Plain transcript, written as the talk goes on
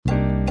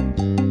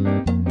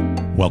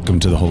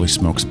Welcome to the Holy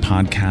Smokes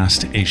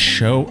Podcast, a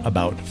show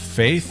about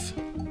faith,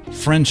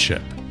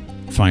 friendship,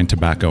 fine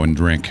tobacco, and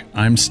drink.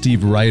 I'm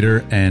Steve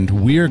Ryder, and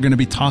we are going to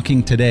be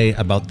talking today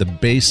about the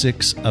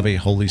basics of a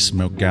Holy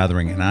Smoke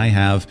gathering. And I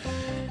have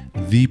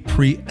the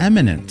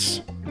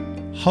preeminent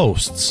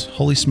hosts,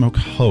 Holy Smoke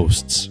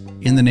hosts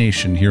in the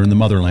nation here in the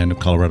motherland of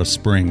Colorado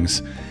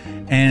Springs.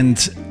 And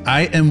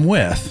I am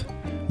with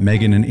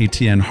Megan and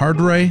Etienne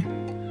Hardray,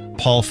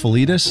 Paul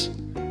Felides,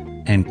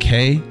 and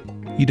Kay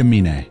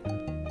Idamine,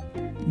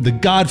 the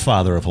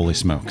godfather of Holy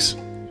Smokes.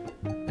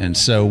 And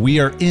so we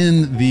are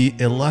in the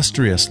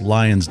illustrious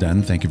Lion's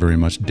Den. Thank you very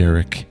much,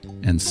 Derek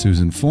and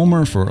Susan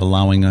Fulmer, for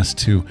allowing us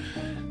to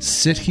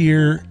sit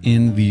here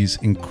in these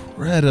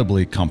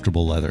incredibly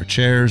comfortable leather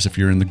chairs. If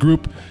you're in the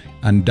group,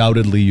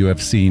 undoubtedly you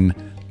have seen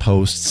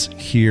posts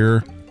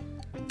here.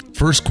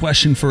 First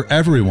question for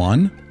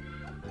everyone.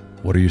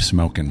 What are you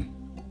smoking?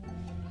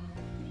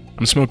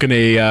 I'm smoking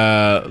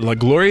a La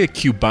Gloria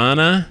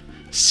Cubana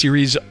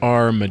Series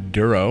R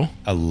Maduro.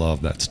 I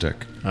love that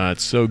stick.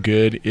 It's so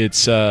good.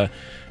 It's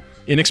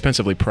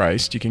inexpensively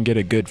priced. You can get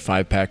a good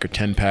 5-pack or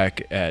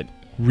 10-pack at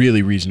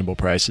really reasonable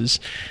prices.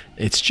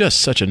 It's just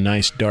such a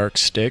nice dark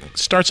stick.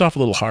 Starts off a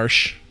little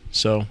harsh,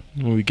 so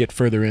when we get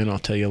further in, I'll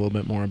tell you a little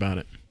bit more about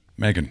it.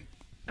 Megan.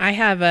 I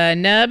have a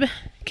Nub,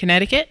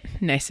 Connecticut,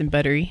 nice and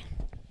buttery.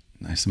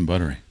 Nice and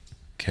buttery.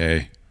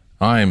 Kay.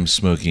 I'm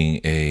smoking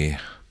a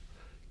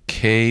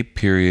K.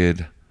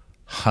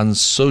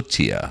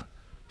 Hansotia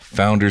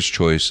Founder's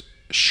Choice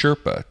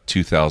Sherpa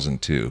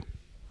 2002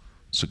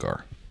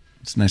 cigar.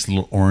 It's a nice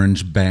little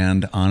orange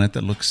band on it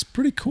that looks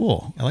pretty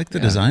cool. I like the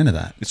design of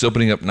that. It's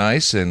opening up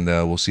nice, and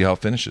we'll see how it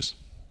finishes.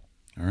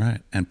 All right.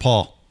 And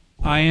Paul.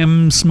 I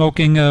am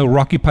smoking a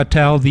Rocky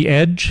Patel, The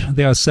Edge.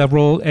 There are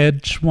several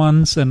Edge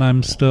ones, and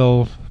I'm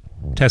still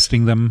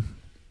testing them.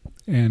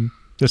 And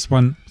this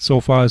one so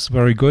far is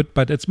very good,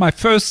 but it's my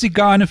first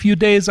cigar in a few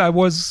days. I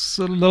was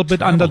a little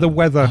bit under the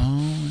weather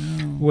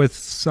with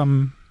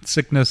some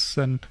sickness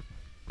and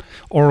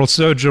oral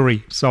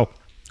surgery, so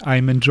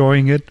I'm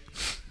enjoying it.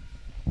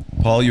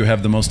 Paul, you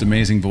have the most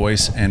amazing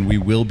voice, and we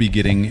will be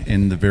getting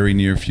in the very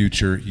near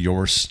future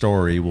your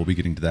story. We'll be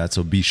getting to that,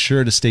 so be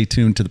sure to stay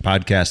tuned to the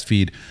podcast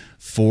feed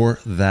for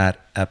that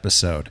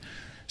episode.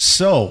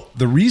 So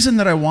the reason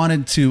that I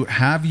wanted to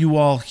have you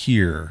all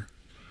here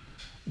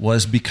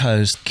was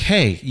because,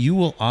 Kay, you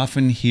will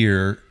often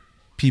hear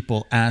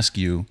people ask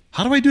you,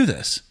 how do I do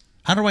this?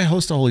 How do I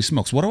host a Holy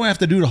Smokes? What do I have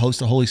to do to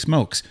host a Holy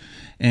Smokes?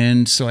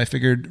 And so I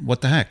figured, what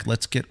the heck?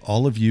 Let's get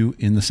all of you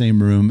in the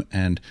same room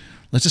and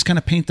let's just kind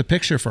of paint the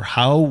picture for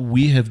how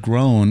we have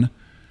grown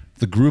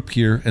the group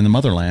here in the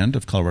motherland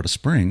of Colorado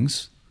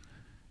Springs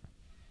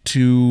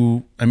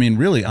to, I mean,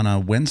 really on a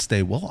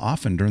Wednesday, well,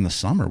 often during the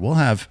summer, we'll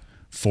have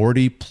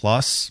 40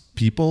 plus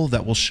people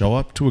that will show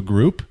up to a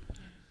group.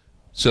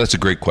 So that's a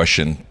great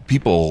question.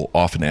 People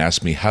often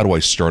ask me, how do I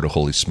start a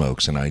Holy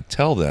Smokes? And I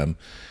tell them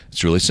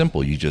it's really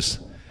simple. You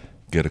just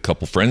get a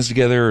couple friends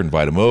together,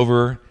 invite them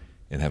over,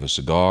 and have a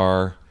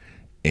cigar,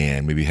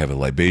 and maybe have a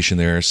libation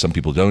there. Some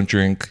people don't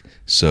drink,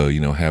 so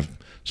have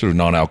sort of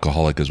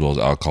non-alcoholic as well as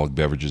alcoholic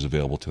beverages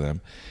available to them,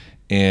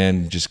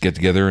 and just get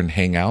together and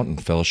hang out and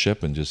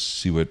fellowship and just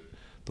see what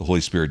the Holy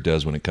Spirit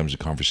does when it comes to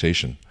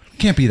conversation.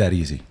 Can't be that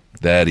easy.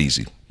 That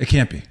easy. It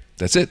can't be.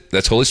 That's it.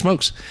 That's Holy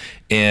Smokes.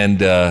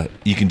 And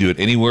you can do it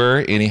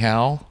anywhere,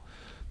 anyhow.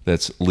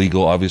 That's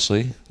legal,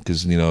 obviously,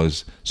 because,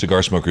 as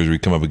cigar smokers, we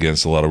come up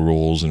against a lot of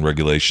rules and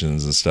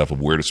regulations and stuff of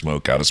where to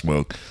smoke, how to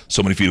smoke,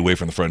 so many feet away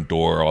from the front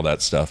door, all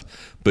that stuff.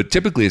 But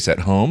typically it's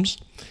at homes.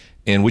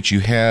 And what you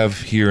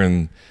have here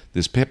in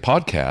this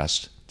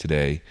podcast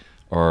today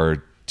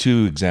are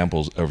two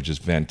examples of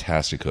just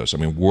fantastic hosts. I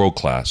mean, world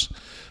class.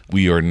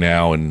 We are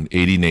now in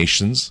 80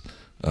 nations,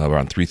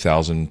 around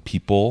 3,000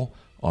 people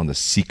on the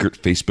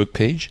secret Facebook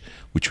page,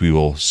 which we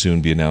will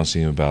soon be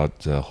announcing about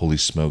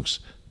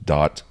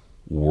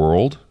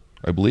holysmokes.world,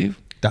 I believe.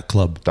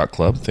 .club.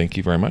 .club, thank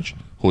you very much.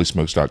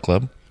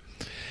 holysmokes.club.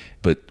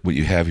 But what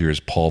you have here is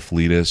Paul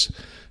Felides,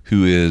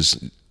 who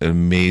is an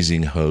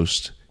amazing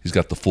host. He's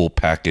got the full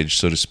package,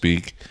 so to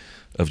speak,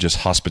 of just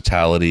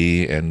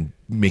hospitality and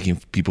making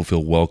people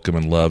feel welcome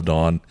and loved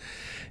on.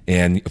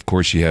 And, of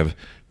course, you have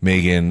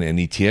Megan and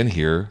Etienne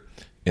here,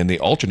 and they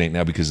alternate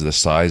now because of the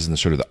size and the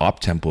sort of the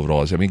op-tempo of it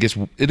all. I mean,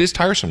 it is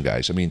tiresome,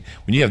 guys. I mean,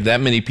 when you have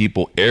that many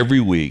people every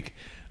week,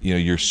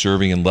 you're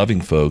serving and loving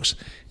folks,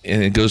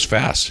 and it goes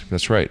fast.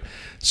 That's right.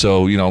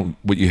 So,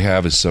 what you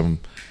have is a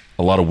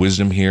lot of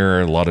wisdom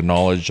here, a lot of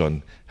knowledge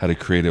on how to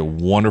create a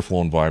wonderful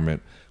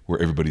environment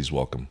where everybody's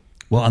welcome.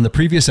 Well, on the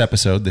previous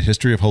episode, The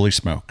History of Holy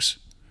Smokes,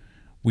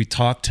 we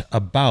talked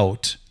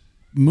about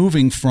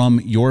moving from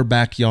your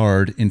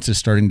backyard into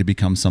starting to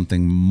become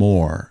something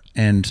more.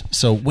 And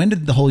so when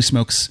did the Holy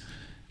Smokes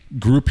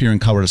group here in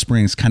Colorado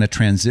Springs kind of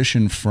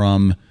transition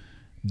from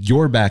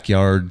your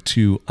backyard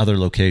to other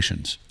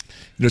locations?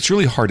 It's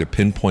really hard to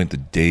pinpoint the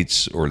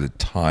dates or the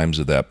times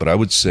of that, but I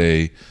would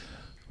say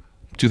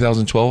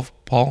 2012,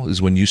 Paul,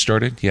 is when you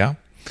started, yeah?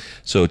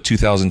 So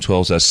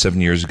 2012, that's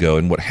 7 years ago.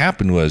 And what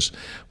happened was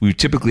we would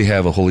typically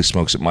have a Holy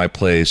Smokes at my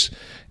place,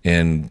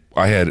 and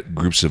I had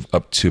groups of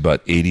up to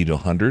about 80 to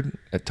 100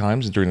 at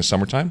times during the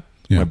summertime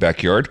in my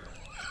backyard.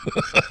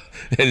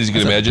 And as you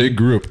can imagine, a big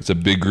group. It's a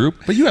big group.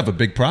 But you have a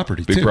big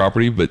property, Big too.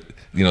 property, but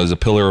there's a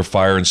pillar of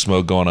fire and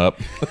smoke going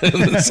up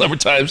in the summer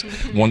times.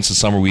 Once a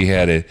summer we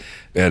had a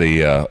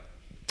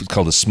it's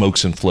called the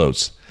Smokes and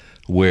Floats,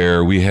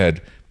 where we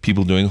had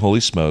people doing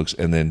Holy Smokes,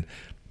 and then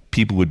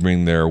people would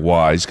bring their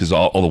wives, because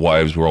all the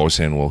wives were always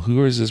saying, well,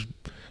 who is this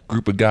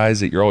group of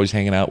guys that you're always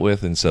hanging out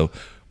with? And so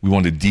we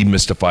wanted to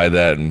demystify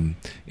that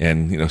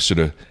and sort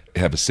of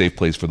have a safe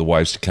place for the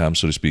wives to come,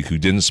 so to speak, who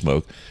didn't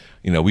smoke.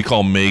 We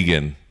call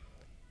Megan,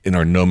 in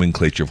our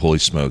nomenclature of Holy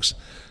Smokes,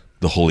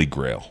 the Holy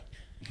Grail.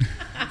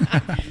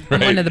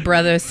 I'm one of the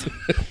brothers.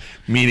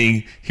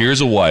 Meaning,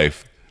 here's a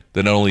wife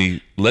that not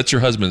only lets her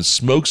husband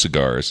smoke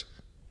cigars,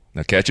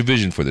 now catch a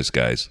vision for this,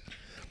 guys,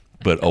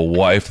 but a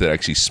wife that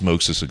actually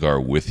smokes a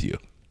cigar with you.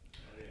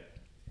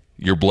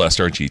 You're blessed,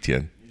 aren't you,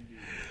 Etienne?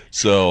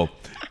 So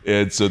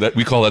that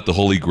we call that the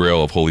Holy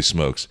Grail of Holy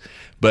Smokes.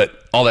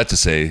 But all that to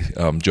say,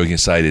 joking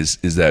aside,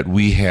 is that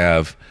we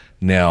have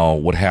now,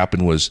 what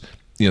happened was,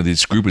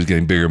 this group was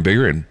getting bigger and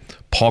bigger, and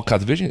Paul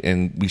caught the vision,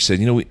 and we said,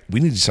 we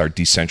need to start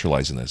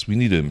decentralizing this. We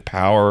need to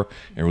empower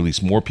and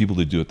release more people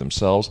to do it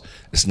themselves.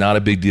 It's not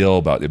a big deal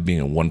about it being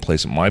in one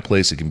place. At my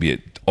place, it can be at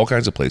all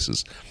kinds of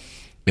places.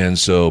 And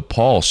so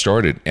Paul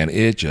started, and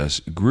it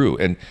just grew.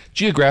 And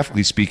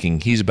geographically speaking,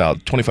 he's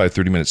about 25,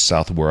 30 minutes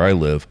south of where I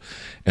live.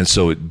 And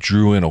so it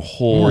drew in a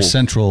whole... More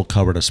central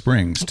Colorado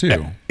Springs,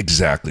 too.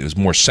 Exactly. It was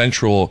more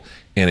central,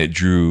 and it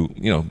drew,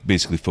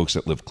 basically folks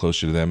that live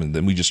closer to them. And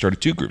then we just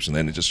started 2 groups, and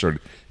then it just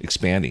started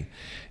expanding.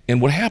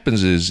 And what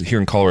happens is, here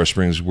in Colorado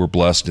Springs, we're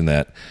blessed in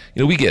that,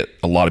 we get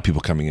a lot of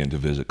people coming in to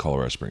visit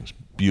Colorado Springs.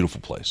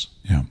 Beautiful place.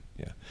 Yeah.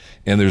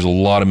 And there's a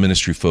lot of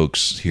ministry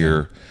folks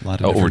here, A lot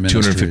of over different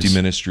 250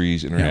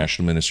 ministries,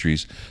 international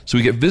ministries. So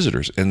we get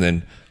visitors. And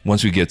then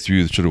once we get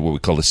through sort of what we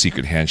call the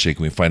secret handshake,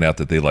 and we find out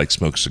that they like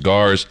smoked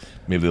cigars,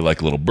 maybe they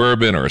like a little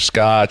bourbon or a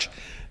scotch,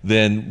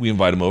 then we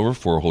invite them over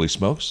for Holy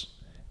Smokes.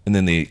 And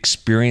then they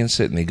experience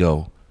it and they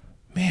go,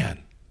 man,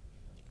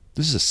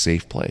 this is a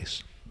safe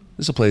place.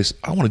 This is a place,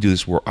 I want to do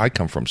this where I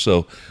come from.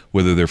 So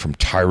whether they're from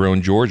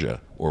Tyrone, Georgia,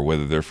 or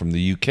whether they're from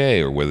the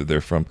UK, or whether they're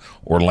from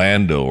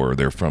Orlando, or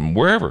they're from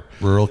wherever.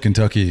 Rural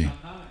Kentucky.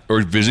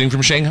 Or visiting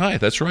from Shanghai.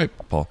 That's right,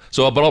 Paul.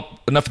 So,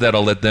 enough of that.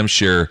 I'll let them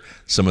share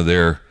some of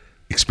their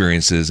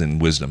experiences and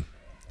wisdom.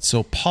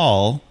 So,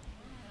 Paul,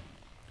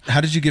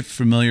 how did you get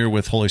familiar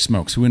with Holy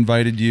Smokes? Who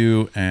invited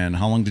you, and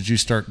how long did you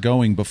start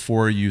going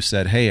before you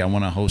said, hey, I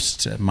want to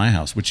host at my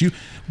house? Which you,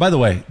 by the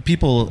way,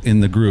 people in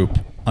the group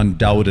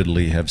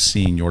undoubtedly have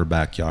seen your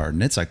backyard,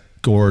 and it's a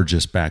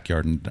gorgeous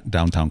backyard in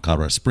downtown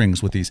Colorado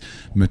Springs with these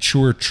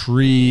mature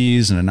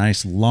trees and a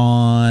nice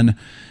lawn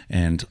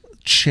and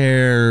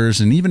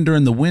chairs. And even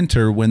during the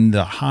winter, when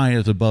the high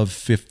is above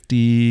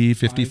 50,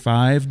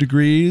 55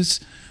 degrees,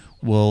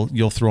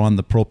 you'll throw on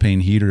the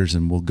propane heaters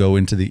and we'll go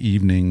into the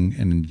evening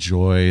and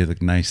enjoy the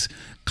nice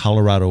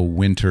Colorado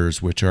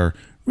winters, which are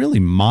really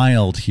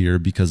mild here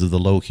because of the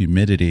low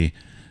humidity.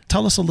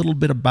 Tell us a little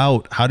bit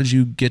about how did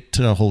you get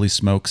to Holy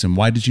Smokes and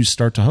why did you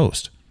start to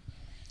host?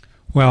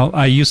 Well,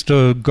 I used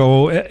to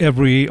go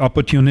every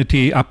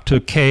opportunity up to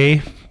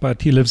Kay,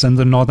 but he lives in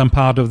the northern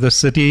part of the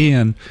city.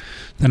 And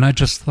then I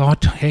just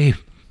thought, hey,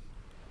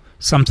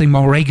 something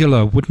more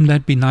regular. Wouldn't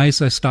that be nice?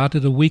 I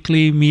started a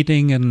weekly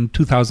meeting in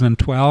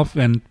 2012.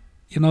 And,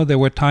 there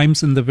were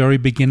times in the very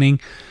beginning.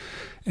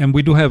 And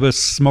we do have a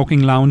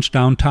smoking lounge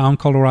downtown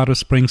Colorado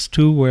Springs,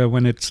 too, where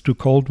when it's too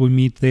cold, we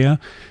meet there.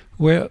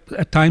 Where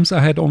at times I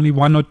had only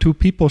 1 or 2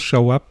 people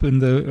show up in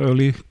the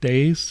early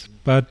days.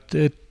 But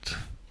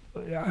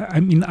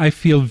I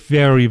feel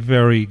very,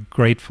 very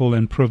grateful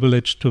and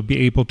privileged to be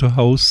able to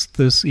host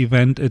this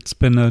event. It's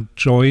been a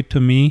joy to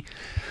me.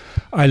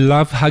 I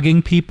love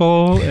hugging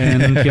people,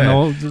 and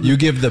you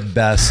give the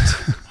best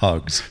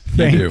hugs.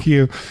 Thank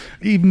you.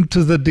 Even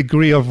to the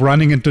degree of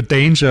running into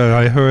danger.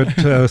 I heard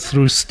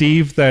through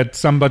Steve that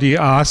somebody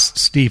asked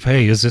Steve,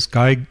 "Hey, is this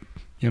guy,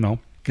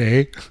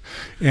 gay?"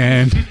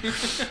 And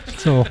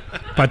so,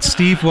 but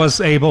Steve was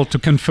able to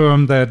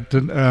confirm that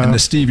and the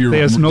Steve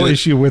there's no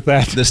issue with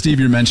that. The Steve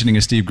you're mentioning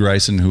is Steve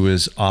Greisen, who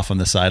is off on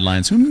the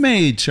sidelines, who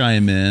may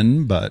chime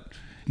in, but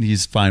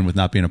he's fine with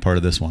not being a part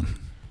of this one.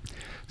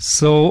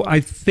 So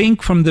I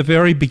think from the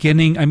very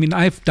beginning,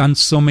 I've done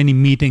so many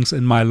meetings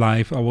in my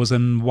life. I was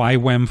in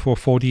YWAM for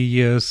 40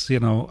 years.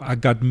 I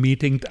got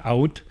meetinged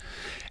out.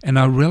 And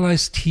I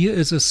realized here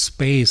is a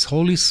space,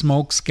 Holy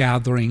Smokes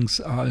gatherings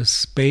are a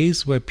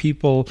space where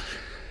people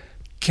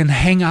can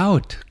hang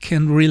out,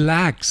 can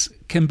relax,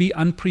 can be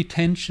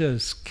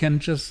unpretentious, can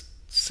just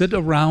sit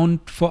around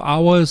for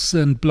hours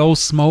and blow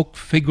smoke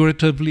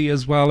figuratively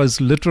as well as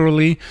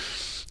literally,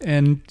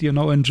 and,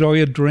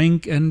 enjoy a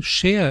drink and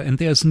share. And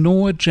there's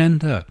no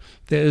agenda.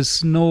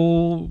 It's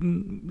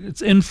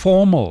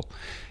informal.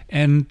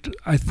 And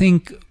I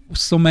think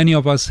so many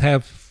of us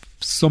have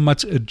so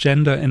much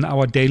agenda in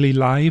our daily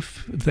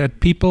life that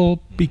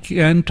people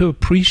began to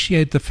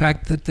appreciate the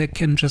fact that they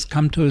can just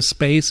come to a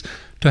space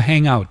to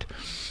hang out.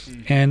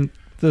 And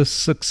the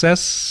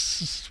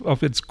success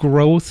of its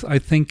growth, I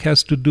think,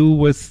 has to do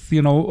with,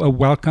 a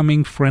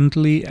welcoming,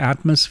 friendly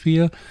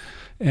atmosphere,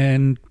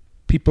 and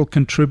people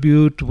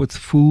contribute with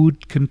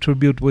food,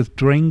 contribute with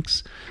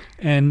drinks,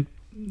 and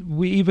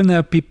we even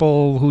have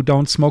people who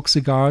don't smoke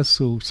cigars,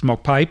 who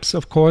smoke pipes,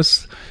 of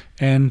course,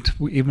 and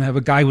we even have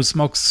a guy who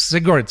smokes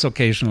cigarettes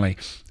occasionally,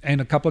 and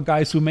a couple of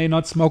guys who may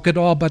not smoke at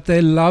all, but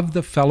they love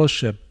the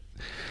fellowship.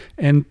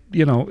 And,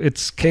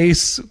 it's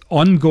Kay's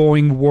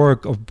ongoing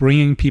work of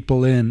bringing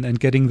people in and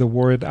getting the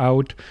word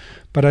out.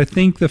 But I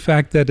think the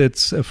fact that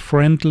it's a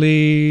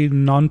friendly,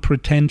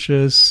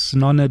 non-pretentious,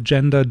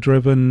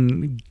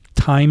 non-agenda-driven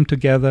time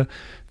together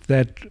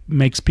that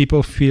makes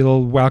people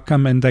feel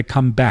welcome, and they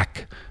come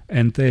back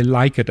and they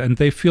like it, and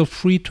they feel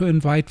free to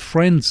invite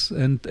friends.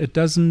 And it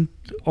doesn't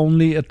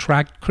only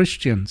attract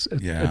Christians.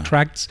 It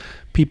attracts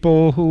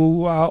people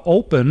who are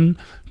open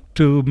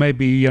to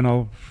maybe,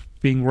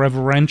 being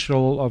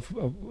reverential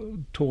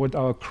toward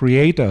our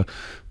Creator.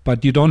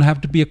 But you don't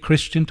have to be a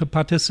Christian to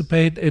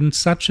participate in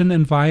such an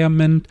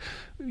environment.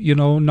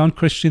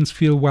 Non-Christians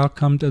feel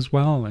welcomed as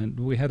well. And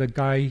we had a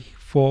guy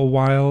for a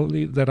while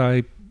that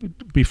I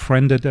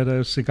befriended at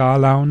a cigar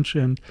lounge,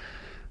 and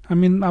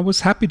I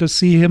was happy to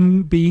see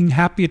him being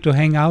happy to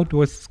hang out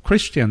with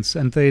Christians,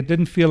 and they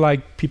didn't feel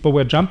like people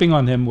were jumping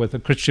on him with a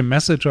Christian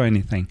message or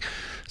anything.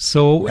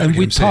 So, and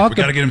we talk. We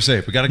got to get him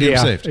safe. We got to get him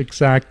saved.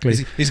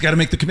 Exactly. He's got to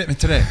make the commitment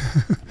today.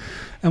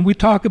 And we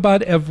talk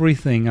about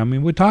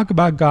everything. We talk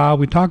about God.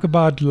 We talk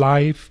about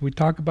life. We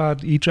talk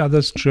about each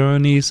other's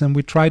journeys, and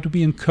we try to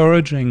be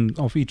encouraging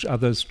of each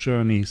other's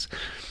journeys.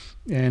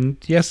 And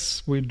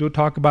yes, we do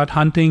talk about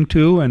hunting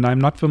too, and I'm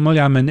not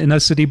familiar. I'm an inner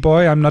city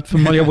boy. I'm not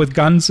familiar with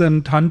guns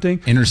and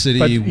hunting. Inner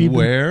city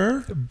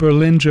where?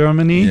 Berlin,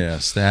 Germany.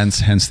 Yes,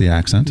 hence the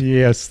accent.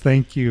 Yes,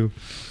 thank you.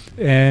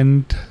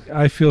 And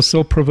I feel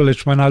so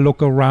privileged when I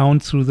look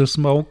around through the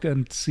smoke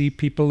and see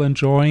people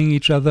enjoying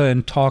each other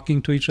and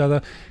talking to each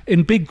other.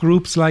 In big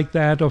groups like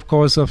that, of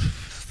course, of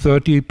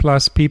 30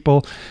 plus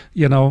people,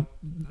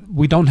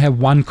 we don't have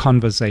one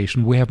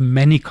conversation. We have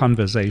many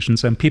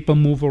conversations, and people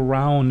move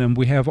around, and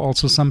we have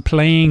also some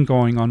playing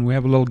going on. We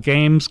have little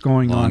games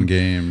going on. Lawn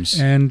games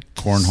and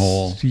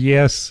cornhole.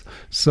 Yes.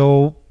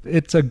 So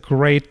it's a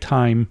great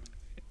time.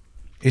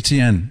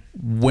 Etienne,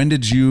 when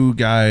did you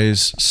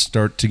guys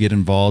start to get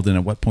involved, and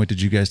at what point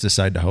did you guys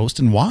decide to host,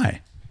 and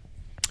why?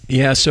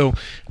 Yeah, so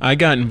I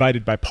got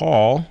invited by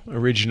Paul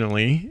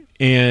originally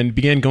and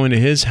began going to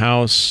his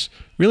house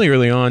really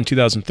early on,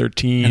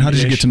 2013. And how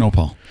did you get to know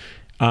Paul?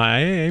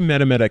 I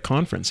met him at a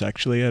conference,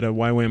 actually, at a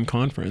YWAM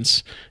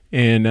conference,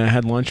 and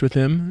had lunch with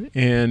him,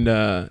 and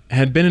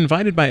had been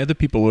invited by other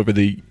people over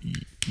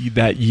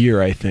that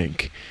year, I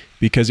think,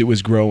 because it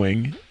was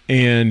growing.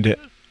 And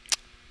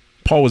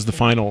Paul was the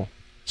final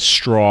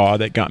straw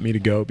that got me to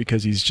go,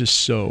 because he's just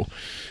so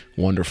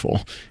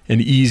wonderful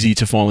and easy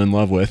to fall in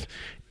love with.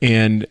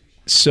 And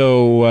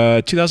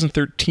so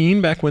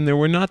 2013, back when there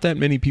were not that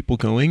many people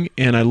going,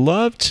 and I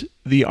loved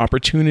the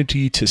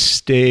opportunity to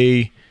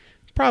stay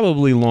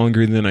probably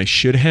longer than I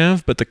should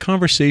have, but the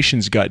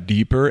conversations got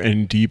deeper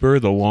and deeper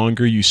the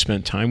longer you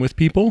spent time with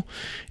people,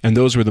 and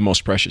those were the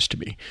most precious to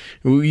me.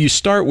 You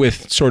start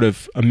with sort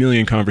of a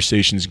million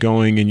conversations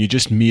going, and you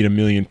just meet a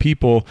million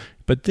people,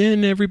 but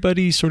then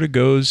everybody sort of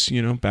goes,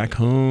 back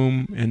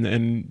home, and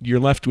then you're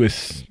left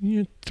with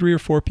 3 or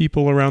 4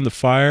 people around the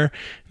fire,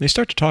 and they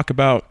start to talk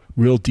about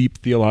real deep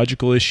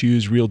theological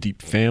issues, real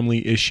deep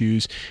family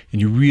issues, and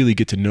you really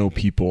get to know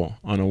people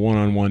on a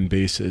one-on-one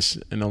basis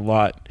and a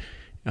lot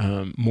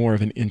more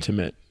of an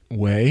intimate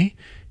way.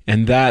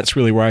 And that's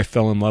really where I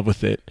fell in love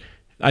with it.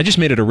 I just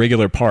made it a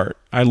regular part.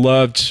 I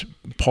loved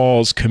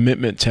Paul's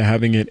commitment to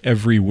having it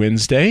every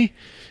Wednesday,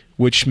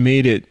 which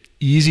made it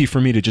easy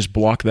for me to just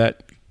block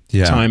that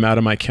time out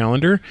of my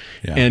calendar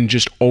and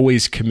just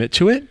always commit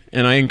to it.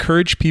 And I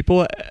encourage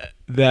people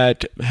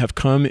that have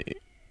come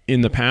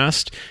in the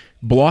past,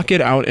 block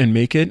it out and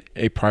make it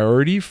a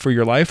priority for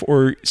your life,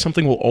 or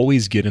something will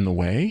always get in the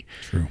way.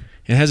 True.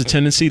 Life has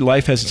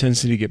a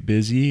tendency to get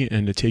busy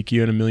and to take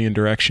you in a million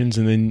directions,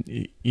 and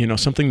then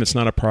something that's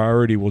not a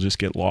priority will just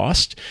get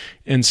lost.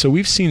 And so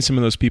we've seen some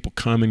of those people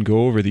come and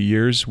go over the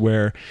years,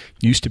 where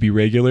used to be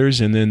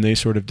regulars, and then they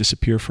sort of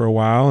disappear for a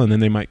while, and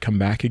then they might come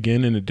back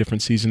again in a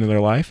different season of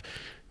their life,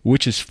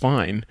 which is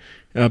fine.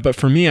 But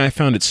for me, I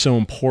found it so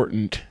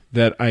important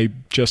that I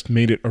just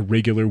made it a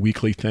regular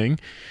weekly thing.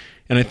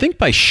 And I think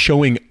by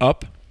showing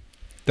up,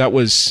 that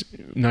was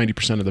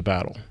 90% of the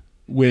battle.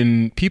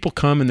 When people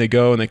come and they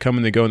go, and they come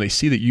and they go, and they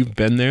see that you've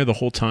been there the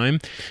whole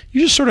time,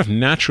 you just sort of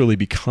naturally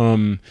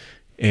become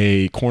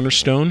a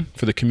cornerstone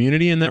for the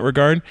community in that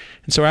regard.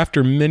 And so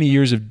after many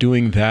years of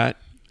doing that,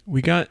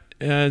 we got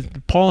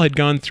Paul had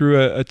gone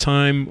through a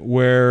time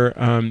where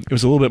it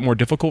was a little bit more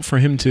difficult for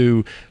him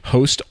to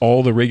host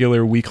all the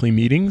regular weekly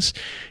meetings.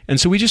 And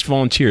so we just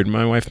volunteered.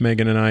 My wife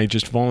Megan and I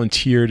just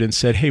volunteered and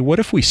said, hey, what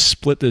if we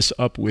split this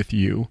up with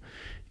you?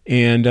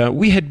 And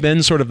we had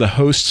been sort of the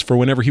hosts for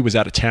whenever he was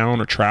out of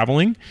town or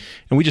traveling.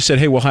 And we just said,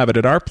 hey, we'll have it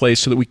at our place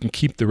so that we can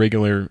keep the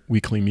regular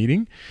weekly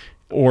meeting.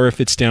 Or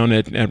if it's down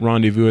at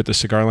Rendezvous at the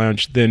Cigar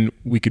Lounge, then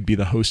we could be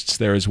the hosts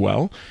there as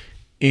well.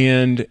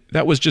 And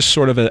that was just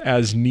sort of a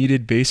as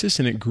needed basis.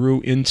 And it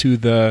grew into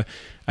the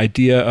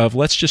idea of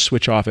let's just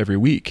switch off every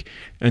week.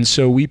 And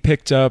so we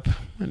picked up,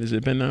 what has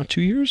it been now,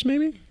 2 years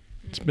maybe?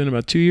 It's been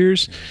about 2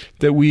 years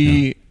that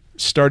we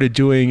started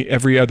doing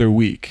every other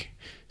week.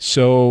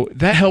 So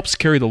that helps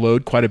carry the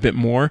load quite a bit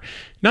more.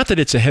 Not that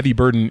it's a heavy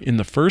burden in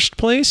the first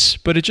place,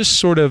 but it just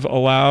sort of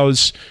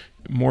allows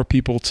more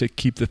people to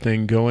keep the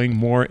thing going,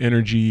 more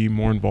energy,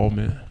 more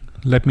involvement.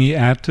 Let me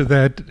add to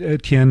that,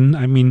 Etienne.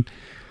 I mean,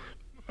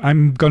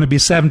 I'm going to be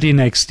 70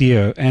 next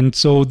year, and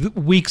so the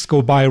weeks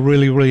go by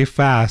really, really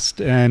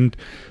fast. And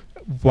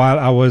while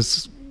I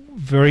was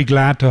very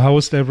glad to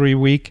host every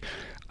week,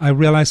 I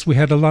realized we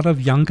had a lot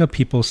of younger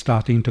people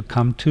starting to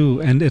come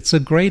too. And it's a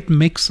great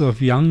mix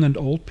of young and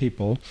old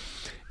people.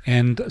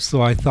 And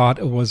so I thought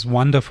it was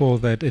wonderful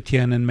that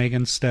Etienne and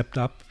Megan stepped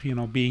up,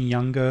 being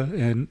younger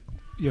and,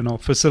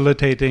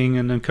 facilitating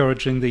and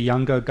encouraging the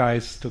younger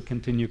guys to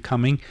continue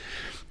coming.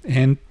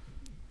 And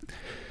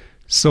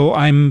so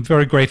I'm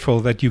very grateful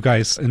that you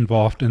guys are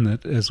involved in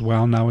it as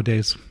well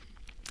nowadays.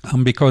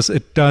 Because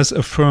it does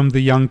affirm the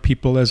young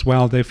people as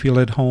well. They feel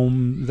at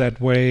home that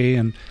way.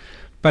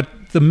 But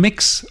the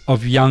mix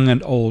of young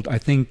and old, I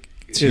think,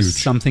 is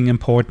huge. something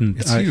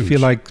important. I huge. feel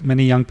like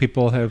many young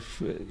people have,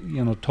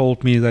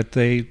 told me that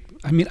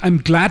I'm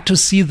glad to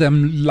see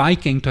them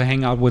liking to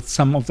hang out with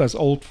some of those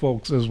old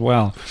folks as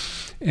well.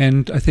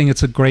 And I think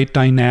it's a great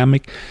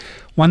dynamic.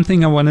 One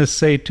thing I want to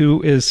say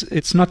too is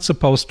it's not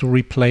supposed to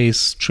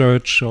replace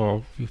church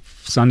or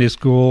Sunday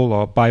school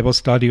or Bible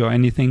study or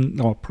anything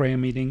or prayer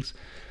meetings.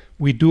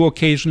 We do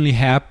occasionally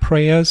have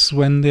prayers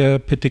when there are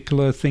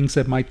particular things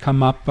that might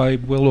come up. I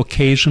will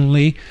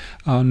occasionally,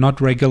 not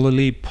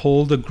regularly,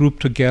 pull the group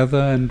together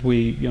and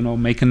we,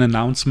 make an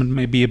announcement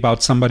maybe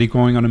about somebody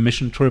going on a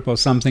mission trip or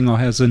something or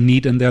has a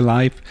need in their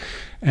life.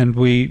 And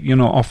we,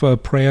 offer a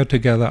prayer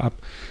together up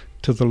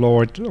to the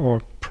Lord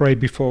or pray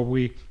before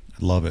we,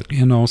 Love it.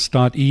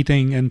 start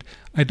eating. And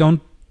I don't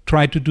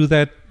try to do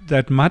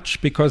that much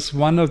because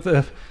one of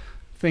the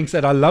things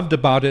that I loved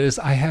about it is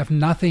I have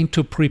nothing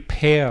to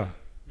prepare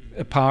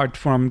apart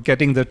from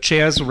getting the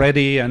chairs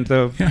ready and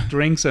the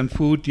drinks and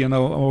food,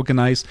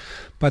 organized.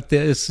 But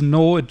there is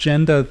no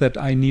agenda that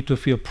I need to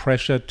feel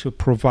pressure to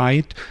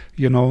provide,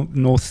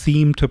 no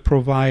theme to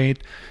provide.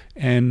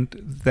 And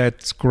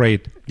that's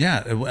great.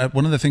 Yeah.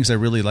 One of the things I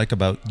really like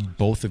about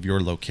both of your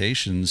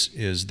locations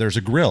is there's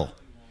a grill.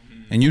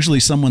 And usually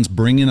someone's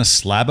bringing a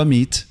slab of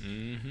meat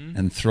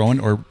and throwing,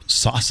 or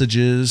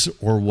sausages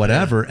or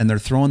whatever, and they're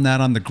throwing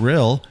that on the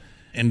grill.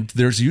 And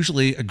there's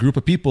usually a group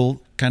of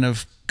people kind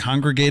of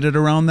congregated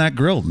around that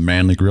grill,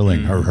 manly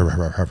grilling.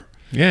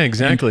 Yeah,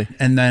 exactly.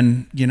 And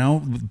then,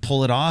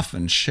 pull it off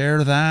and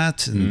share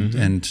that.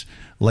 And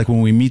like when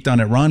we meet down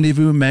at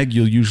Rendezvous, Meg,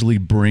 you'll usually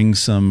bring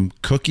some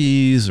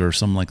cookies or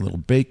some like little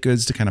baked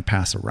goods to kind of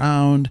pass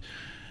around.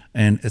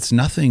 And it's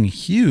nothing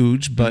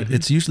huge, but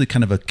it's usually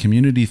kind of a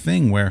community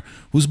thing where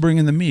who's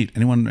bringing the meat?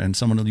 Anyone, and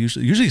someone will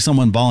usually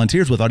someone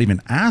volunteers without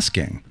even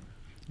asking.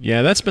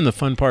 Yeah, that's been the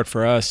fun part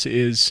for us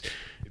is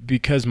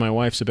because my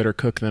wife's a better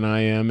cook than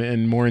I am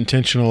and more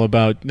intentional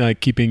about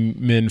keeping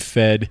men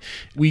fed,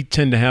 we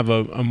tend to have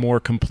a more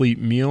complete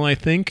meal, I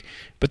think.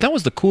 But that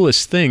was the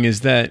coolest thing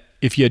is that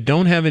if you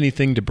don't have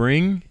anything to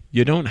bring,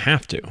 you don't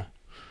have to.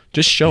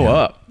 Just show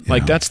up.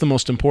 Like that's the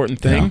most important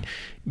thing. Yeah.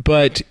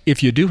 But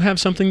if you do have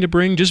something to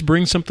bring, just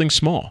bring something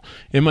small.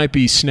 It might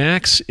be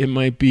snacks. It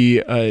might be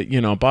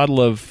a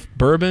bottle of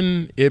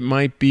bourbon. It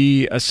might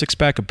be a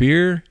 6-pack of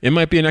beer. It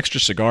might be an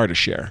extra cigar to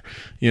share.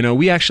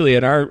 We actually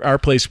at our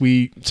place,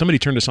 somebody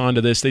turned us on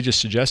to this. They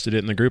just suggested it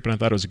in the group, and I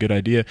thought it was a good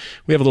idea.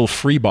 We have a little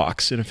free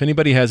box, and if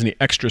anybody has any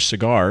extra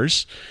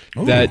cigars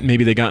that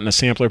maybe they got in a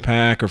sampler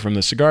pack or from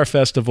the cigar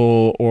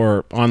festival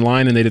or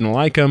online and they didn't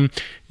like them,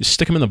 you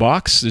stick them in the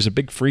box. There's a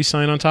big free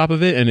sign on top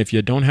of it, and if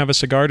you don't have a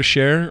cigar to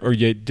share or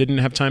you didn't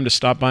have time to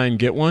stop by and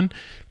get one,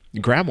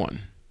 grab one.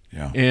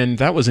 Yeah. And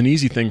that was an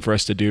easy thing for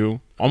us to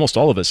do. Almost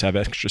all of us have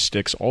extra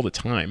sticks all the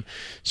time.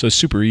 So it's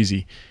super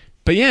easy.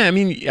 But yeah,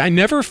 I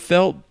never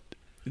felt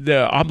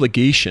the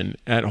obligation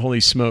at Holy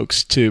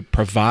Smokes to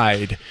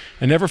provide.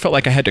 I never felt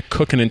like I had to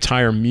cook an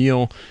entire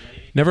meal.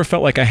 Never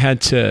felt like I had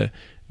to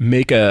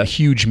make a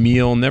huge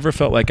meal. Never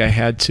felt like I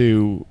had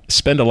to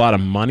spend a lot of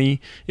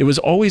money. It was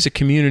always a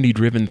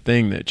community-driven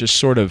thing that just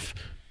sort of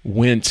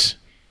went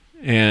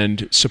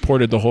and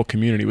supported the whole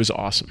community. It was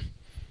awesome.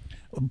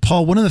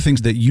 Paul, one of the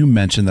things that you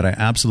mentioned that I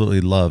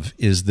absolutely love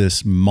is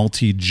this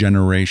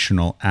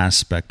multi-generational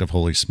aspect of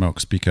Holy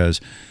Smokes,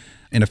 because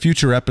in a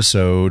future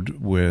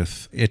episode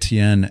with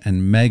Etienne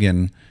and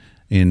Megan,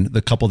 in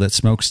The Couple That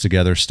Smokes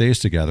Together Stays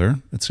Together,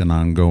 it's an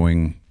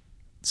ongoing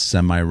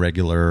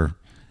semi-regular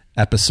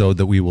episode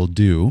that we will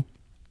do.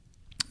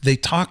 They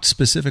talked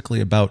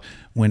specifically about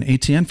when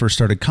Etienne first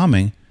started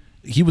coming,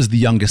 he was the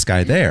youngest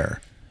guy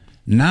there.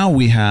 Now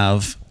we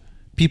have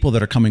people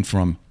that are coming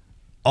from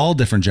all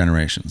different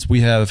generations.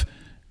 We have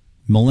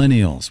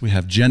millennials, we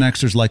have Gen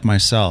Xers like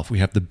myself, we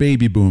have the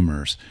baby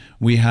boomers,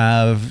 we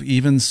have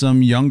even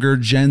some younger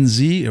Gen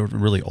Z, or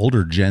really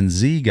older Gen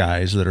Z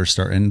guys that are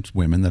starting,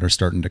 women that are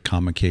starting to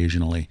come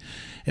occasionally.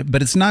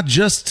 But it's not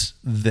just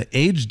the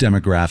age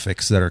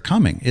demographics that are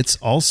coming. It's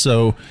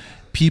also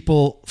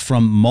people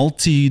from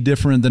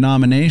multi-different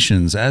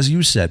denominations, as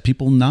you said,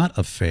 people not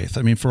of faith.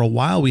 I mean, for a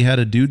while we had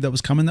a dude that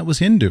was coming that was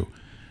Hindu,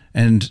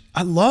 and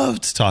I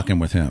loved talking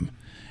with him.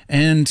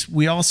 And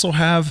we also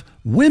have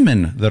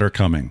women that are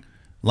coming,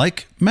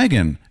 like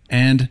Megan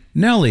and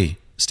Nellie,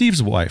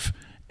 Steve's wife,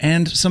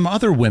 and some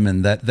other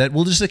women that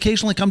will just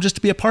occasionally come just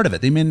to be a part of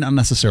it. They may not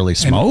necessarily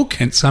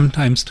smoke. And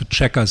sometimes to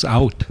check us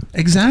out.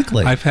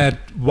 Exactly. I've had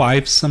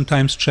wives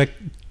sometimes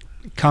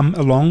come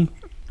along,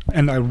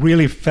 and I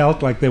really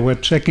felt like they were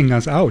checking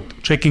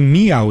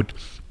me out.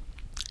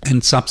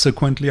 And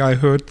subsequently, I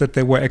heard that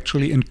they were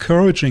actually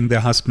encouraging their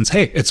husbands,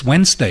 hey, it's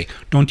Wednesday.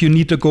 Don't you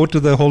need to go to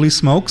the Holy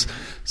Smokes?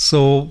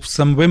 So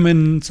some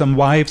women, some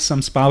wives,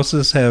 some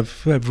spouses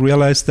have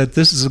realized that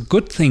this is a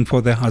good thing for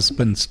their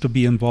husbands to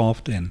be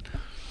involved in.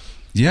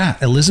 Yeah,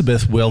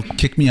 Elizabeth will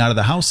kick me out of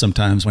the house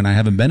sometimes when I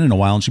haven't been in a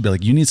while, and she'll be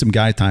like, you need some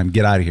guy time.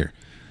 Get out of here.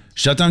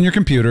 Shut down your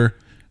computer.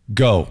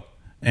 Go.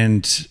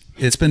 And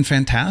it's been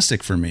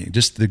fantastic for me.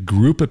 Just the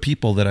group of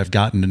people that I've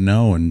gotten to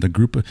know, and the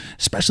group of,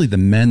 especially the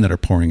men that are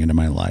pouring into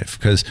my life.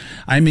 Because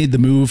I made the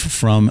move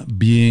from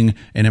being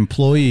an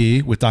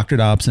employee with Dr.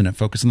 Dobson at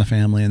Focus on the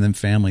Family and then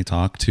Family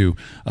Talk to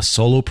a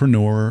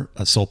solopreneur,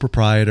 a sole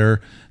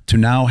proprietor, to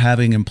now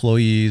having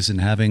employees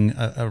and having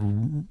a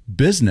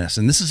business.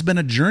 And this has been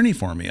a journey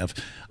for me of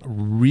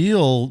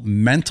real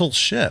mental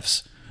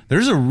shifts.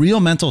 There's a real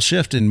mental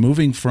shift in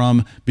moving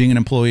from being an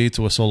employee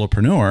to a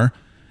solopreneur,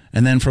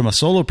 and then from a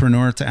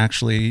solopreneur to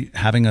actually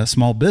having a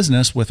small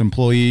business with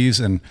employees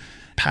and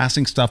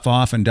passing stuff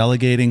off and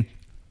delegating.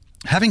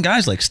 Having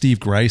guys like Steve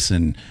Grice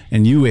and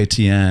you,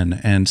 Etienne,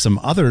 and some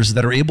others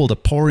that are able to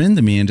pour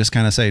into me and just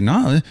kind of say,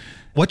 no,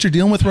 what you're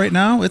dealing with right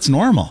now, it's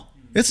normal.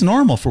 It's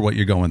normal for what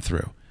you're going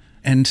through.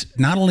 And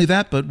not only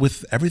that, but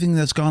with everything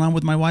that's gone on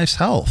with my wife's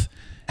health,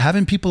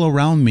 having people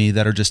around me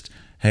that are just,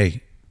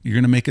 hey, you're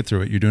going to make it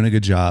through it. You're doing a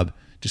good job.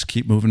 Just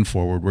keep moving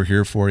forward. We're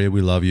here for you.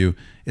 We love you.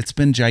 It's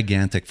been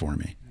gigantic for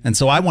me. And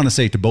so I want to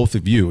say to both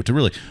of you, to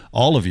really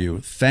all of you,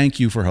 thank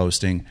you for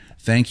hosting.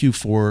 Thank you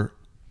for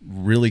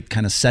really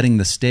kind of setting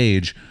the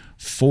stage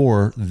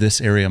for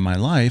this area of my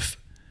life,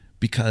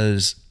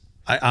 because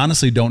I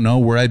honestly don't know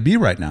where I'd be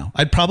right now.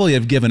 I'd probably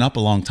have given up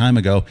a long time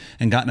ago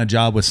and gotten a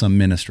job with some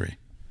ministry.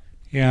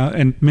 Yeah,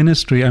 and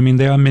ministry. I mean,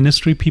 there are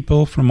ministry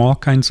people from all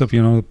kinds of,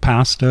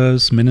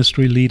 pastors,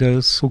 ministry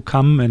leaders who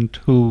come and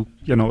who,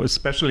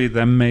 especially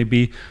them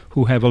maybe,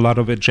 who have a lot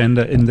of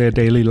agenda in their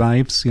daily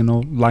lives,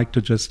 like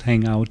to just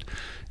hang out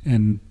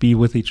and be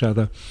with each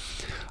other.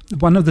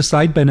 One of the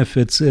side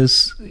benefits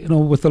is,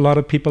 with a lot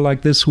of people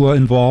like this who are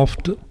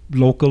involved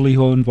locally,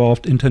 who are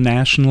involved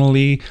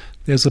internationally,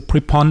 there's a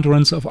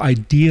preponderance of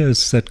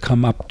ideas that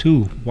come up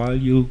too while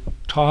you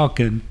talk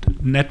and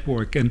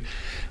network. And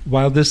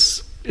while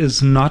this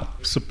is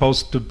not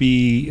supposed to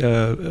be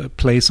a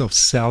place of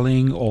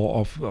selling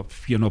or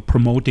of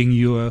promoting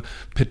your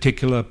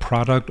particular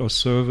product or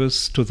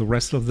service to the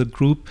rest of the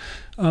group,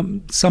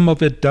 some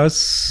of it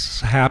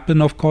does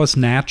happen, of course,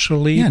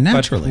 naturally. Yeah,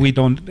 naturally. But we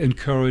don't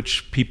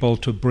encourage people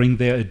to bring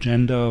their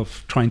agenda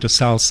of trying to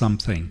sell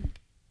something.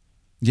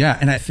 Yeah,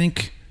 and I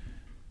think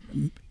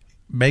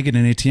Megan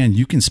and Etienne,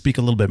 you can speak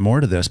a little bit more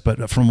to this,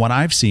 but from what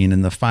I've seen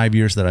in the 5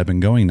 years that I've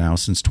been going now,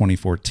 since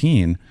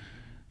 2014,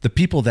 the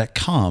people that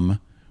come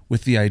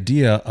with the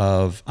idea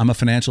of, I'm a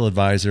financial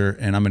advisor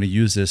and I'm going to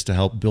use this to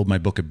help build my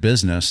book of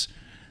business,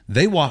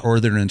 or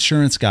they're an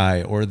insurance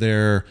guy, or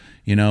they're,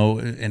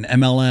 an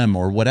MLM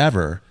or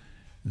whatever,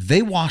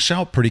 they wash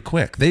out pretty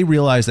quick. They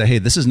realize that, hey,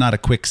 this is not a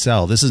quick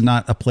sell. This is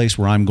not a place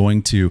where I'm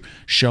going to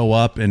show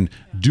up and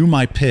do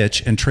my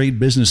pitch and trade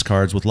business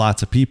cards with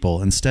lots of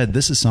people. Instead,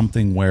 this is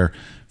something where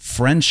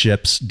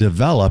friendships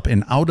develop,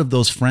 and out of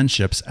those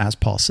friendships, as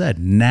Paul said,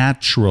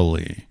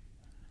 naturally,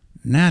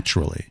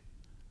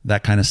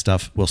 that kind of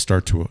stuff will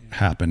start to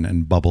happen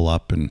and bubble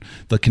up, and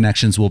the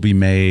connections will be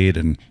made.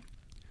 And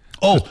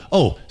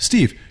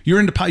Steve, you're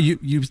into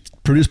you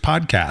produce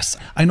podcasts.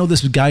 I know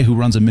this guy who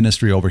runs a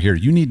ministry over here.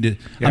 You need to.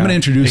 I'm going to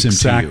introduce him to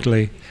you.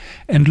 Exactly.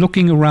 And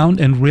looking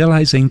around and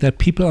realizing that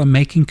people are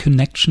making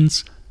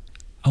connections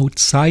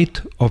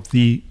outside of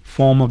the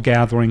formal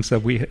gatherings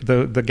that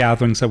the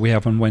gatherings that we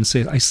have on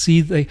Wednesday. I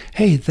see they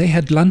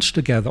had lunch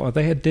together, or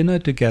they had dinner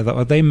together,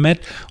 or they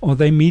met, or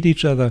they meet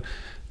each other.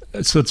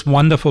 So it's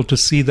wonderful to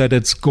see that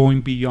it's going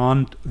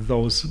beyond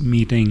those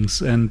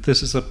meetings, and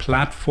this is a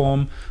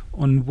platform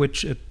on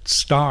which it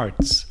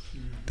starts,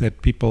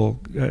 that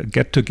people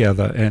get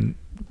together and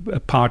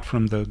apart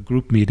from the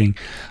group meeting.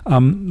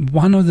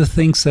 One of the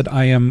things that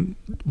I am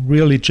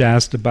really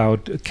jazzed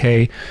about,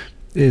 Kay,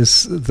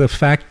 is the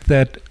fact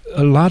that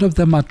a lot of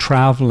them are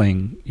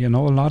traveling. A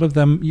lot of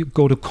them, you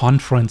go to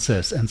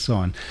conferences and so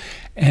on.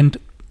 And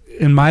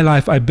in my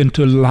life, I've been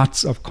to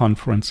lots of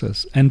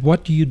conferences. And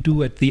what do you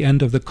do at the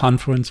end of the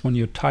conference when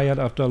you're tired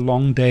after a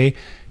long day?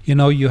 You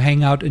know, you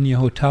hang out in your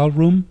hotel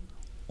room,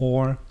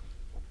 or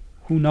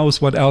who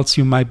knows what else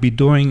you might be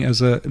doing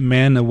as a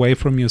man away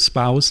from your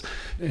spouse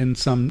in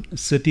some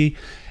city.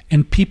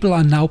 And people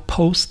are now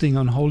posting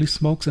on Holy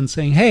Smokes and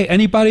saying, hey,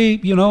 anybody,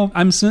 you know,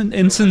 I'm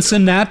in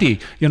Cincinnati,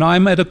 you know,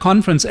 I'm at a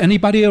conference.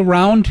 Anybody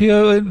around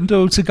here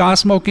to cigar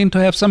smoking to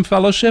have some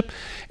fellowship?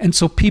 And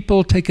so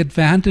people take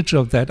advantage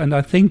of that. And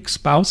I think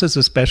spouses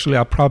especially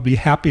are probably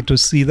happy to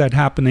see that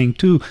happening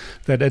too,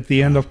 that at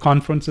the end of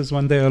conferences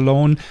when they're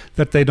alone,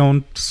 that they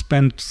don't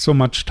spend so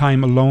much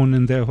time alone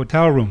in their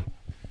hotel room.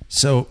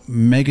 So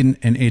Megan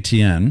and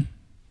Etienne,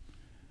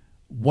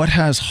 what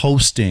has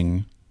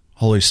hosting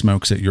Holy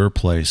Smokes at your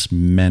place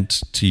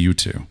meant to you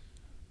two?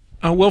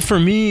 Well, for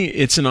me,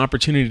 it's an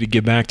opportunity to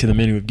give back to the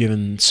men who have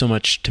given so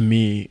much to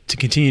me, to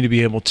continue to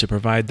be able to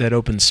provide that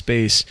open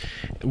space.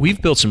 We've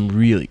built some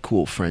really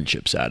cool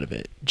friendships out of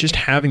it. Just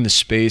having the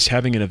space,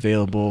 having it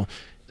available.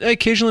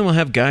 Occasionally we'll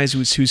have guys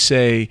who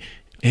say,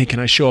 hey, can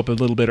I show up a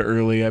little bit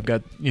early? I've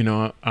got, you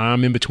know,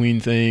 I'm in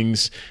between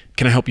things.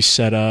 Can I help you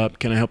set up?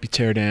 Can I help you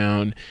tear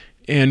down?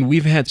 And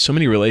we've had so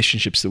many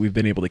relationships that we've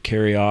been able to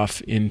carry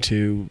off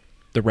into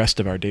the rest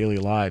of our daily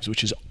lives,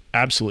 which is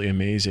absolutely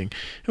amazing.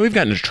 And we've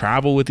gotten to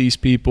travel with these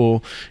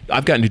people.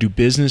 I've gotten to do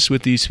business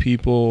with these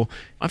people.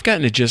 I've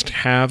gotten to just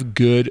have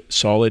good,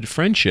 solid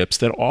friendships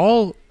that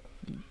all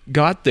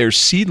got their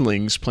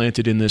seedlings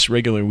planted in this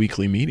regular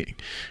weekly meeting,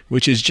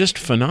 which is just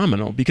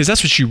phenomenal, because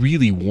that's what you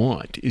really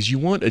want. Is you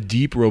want a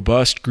deep,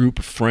 robust group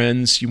of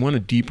friends. You want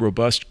a deep,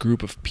 robust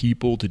group of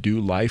people to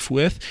do life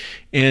with,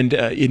 and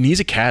it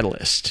needs a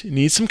catalyst. It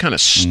needs some kind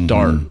of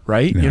start,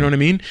 right? Yeah. You know what I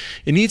mean?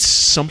 It needs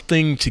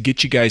something to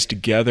get you guys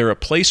together, a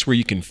place where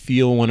you can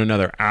feel one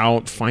another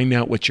out, find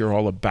out what you're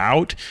all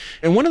about.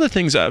 And one of the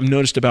things I've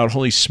noticed about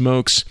Holy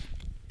Smokes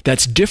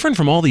that's different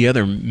from all the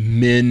other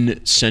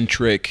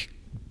men-centric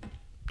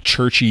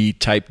churchy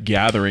type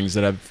gatherings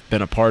that I've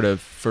been a part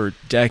of for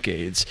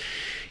decades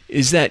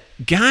is that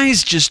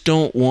guys just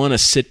don't want to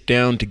sit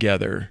down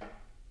together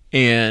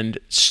and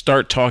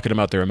start talking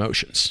about their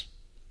emotions.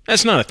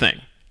 That's not a thing.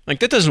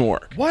 Like, that doesn't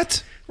work.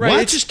 What? Right?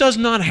 What? It just does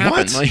not happen.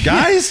 What? Like,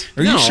 Guys?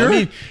 Are you sure? I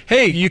mean,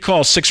 hey, you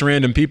call 6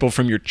 random people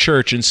from your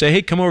church and say,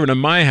 hey, come over to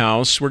my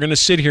house. We're going to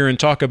sit here and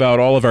talk about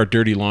all of our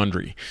dirty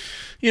laundry.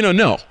 You know,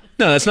 no,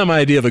 that's not my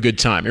idea of a good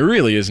time. It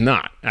really is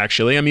not,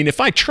 actually. I mean, if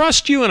I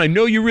trust you and I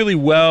know you really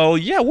well,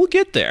 yeah, we'll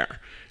get there.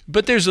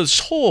 But there's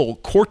this whole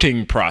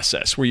courting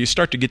process where you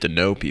start to get to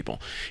know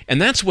people.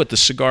 And that's what the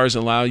cigars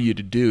allow you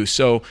to do.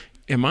 So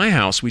in my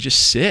house, we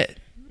just sit.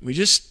 We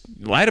just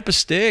light up a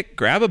stick,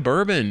 grab a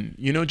bourbon,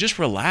 you know, just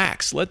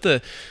relax. Let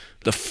the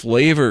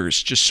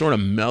flavors just sort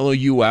of mellow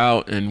you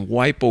out and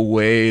wipe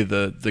away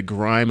the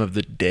grime of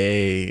the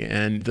day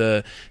and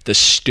the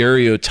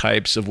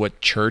stereotypes of what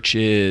church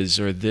is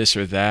or this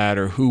or that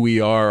or who we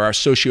are, our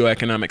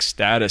socioeconomic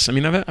status. I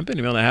mean, I've been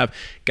able to have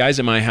guys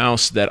at my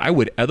house that I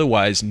would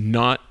otherwise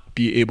not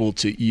be able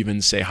to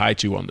even say hi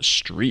to on the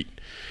street.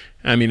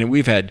 I mean,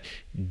 we've had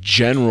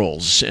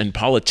generals and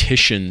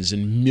politicians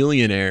and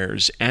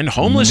millionaires and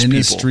homeless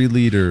ministry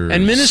people.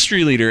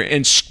 Ministry leader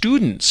and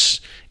students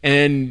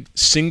and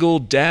single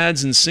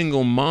dads and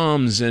single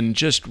moms and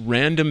just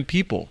random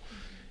people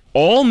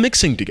all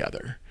mixing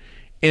together.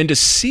 And to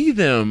see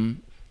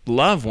them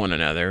love one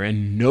another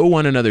and know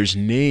one another's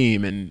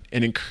name and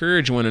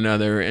encourage one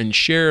another and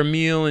share a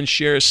meal and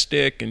share a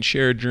stick and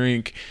share a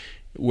drink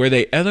where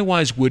they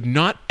otherwise would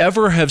not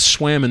ever have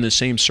swam in the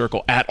same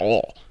circle at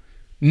all.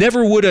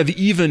 Never would have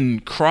even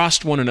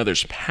crossed one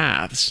another's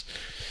paths.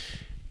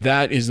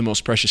 That is the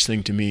most precious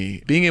thing to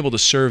me. Being able to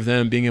serve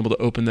them, being able to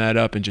open that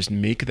up and just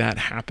make that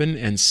happen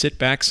and sit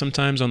back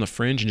sometimes on the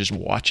fringe and just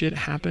watch it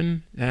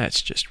happen,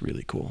 that's just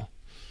really cool.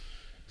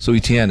 So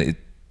Etienne,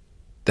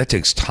 that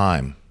takes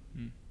time.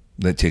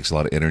 That takes a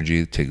lot of energy.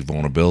 It takes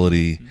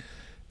vulnerability.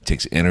 It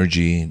takes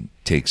energy. It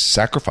takes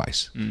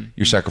sacrifice.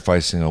 You're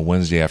sacrificing a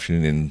Wednesday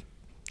afternoon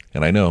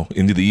and I know,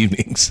 into the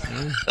evenings.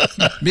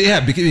 Yeah,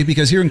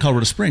 because here in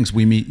Colorado Springs,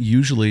 we meet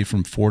usually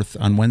from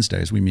on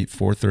Wednesdays. We meet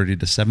 4:30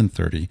 to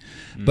 7:30.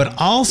 But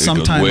I'll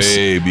sometimes goes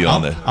way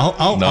beyond that.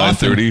 I'll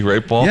 9:30,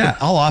 right, Paul? Yeah,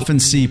 I'll often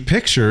see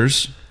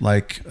pictures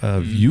like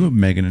of you,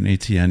 Megan and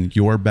Etienne,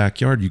 your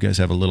backyard. You guys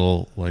have a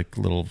little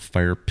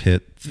fire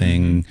pit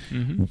thing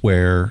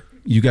where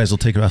you guys will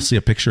I'll see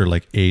a picture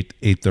like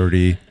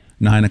 8:30,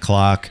 9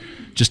 o'clock,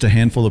 just a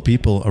handful of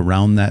people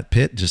around that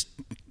pit, just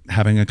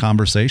having a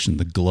conversation,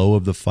 the glow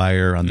of the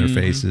fire on their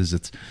faces.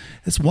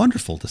 It's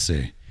wonderful to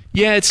see.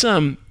 Yeah, it's I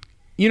want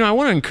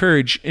to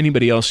encourage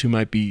anybody else who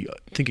might be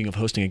thinking of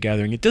hosting a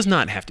gathering. It does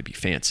not have to be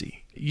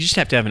fancy. You just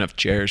have to have enough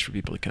chairs for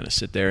people to kind of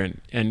sit there,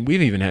 and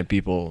we've even had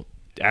people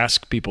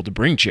ask people to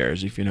bring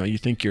chairs if you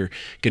think you're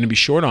going to be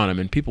short on them,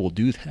 and people will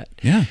do that.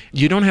 Yeah.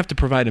 You don't have to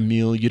provide a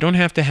meal. You don't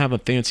have to have a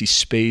fancy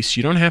space.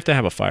 You don't have to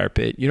have a fire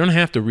pit. You don't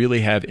have to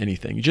really have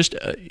anything. You just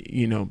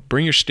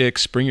bring your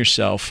sticks, bring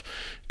yourself,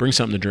 bring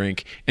something to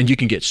drink, and you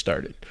can get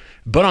started.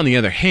 But on the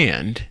other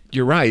hand,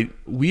 you're right,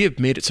 we have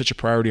made it such a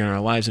priority in our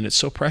lives, and it's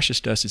so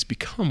precious to us, it's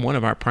become one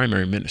of our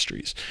primary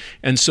ministries.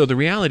 And so the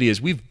reality is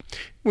we've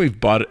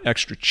bought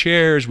extra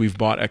chairs, we've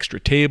bought extra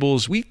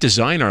tables, we've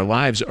designed our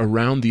lives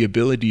around the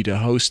ability to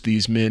host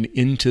these men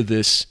into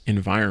this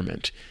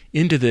environment,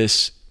 into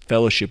this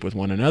fellowship with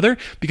one another,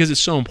 because it's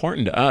so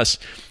important to us.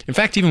 In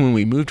fact, even when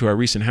we moved to our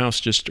recent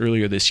house just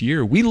earlier this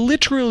year, we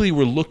literally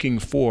were looking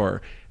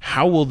for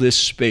how will this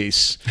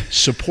space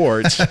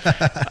support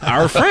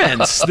our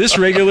friends, this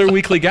regular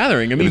weekly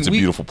gathering. I mean, it's a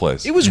beautiful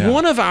place. It was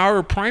one of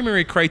our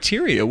primary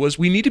criteria was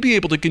we need to be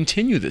able to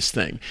continue this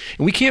thing.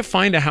 And we can't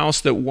find a house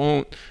that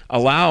won't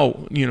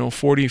allow,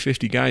 40,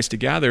 50 guys to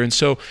gather. And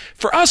so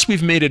for us,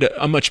 we've made it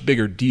a much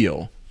bigger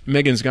deal.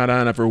 Megan's got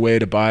out of her way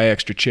to buy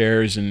extra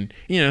chairs, and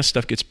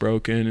stuff gets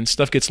broken and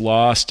stuff gets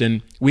lost,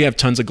 and we have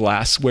tons of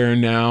glassware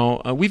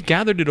now. We've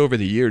gathered it over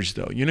the years,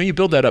 though. You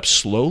build that up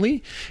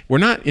slowly. We're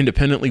not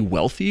independently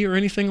wealthy or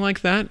anything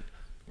like that.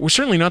 We're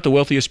certainly not the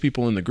wealthiest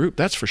people in the group,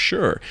 that's for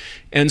sure.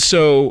 And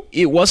so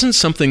it wasn't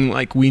something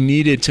like we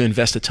needed to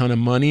invest a ton of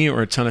money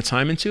or a ton of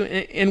time into.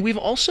 And we've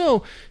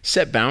also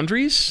set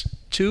boundaries,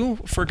 too,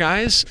 for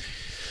guys.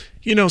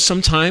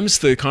 Sometimes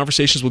the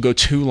conversations will go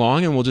too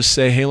long and we'll just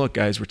say, hey, look,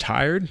 guys, we're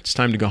tired. It's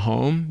time to go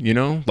home,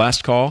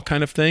 last call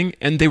kind of thing.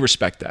 And they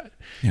respect that.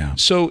 Yeah.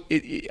 So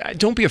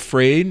don't be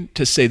afraid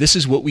to say, this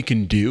is what we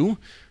can do.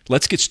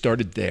 Let's get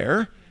started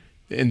there.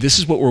 And this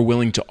is what we're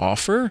willing to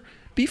offer.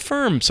 Be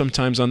firm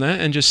sometimes on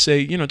that and just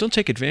say, don't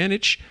take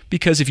advantage,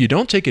 because if you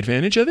don't take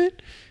advantage of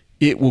it,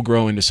 it will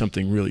grow into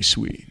something really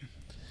sweet.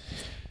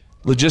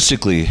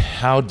 Logistically,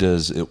 how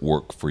does it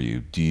work for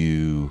you?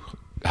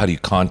 How do you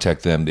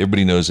contact them?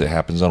 Everybody knows it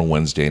happens on a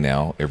Wednesday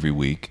now, every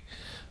week.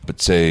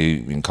 But say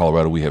in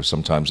Colorado, we have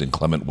sometimes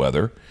inclement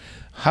weather.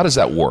 How does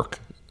that work?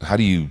 How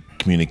do you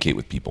communicate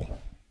with people?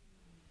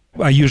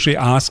 I usually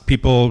ask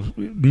people,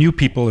 new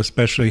people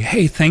especially,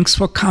 hey, thanks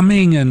for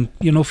coming, and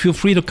feel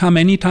free to come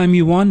anytime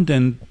you want.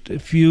 And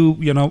if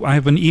I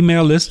have an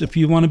email list. If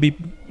you want to be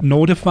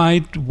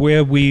notified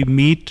where we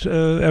meet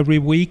every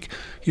week,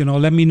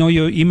 let me know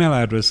your email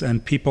address.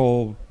 And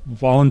people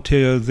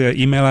volunteer their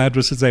email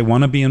addresses. They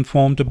want to be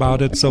informed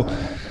about it. So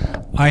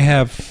I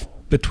have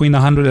between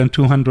 100 and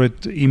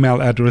 200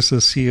 email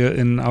addresses here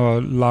in our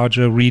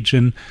larger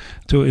region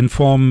to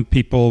inform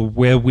people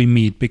where we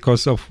meet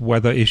because of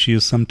weather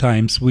issues.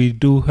 Sometimes we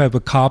do have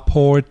a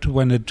carport.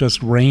 When it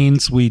just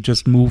rains, we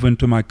just move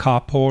into my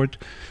carport,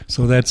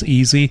 so that's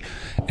easy.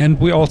 And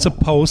we also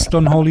post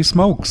on Holy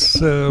Smokes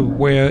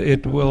where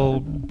it will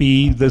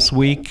be this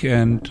week,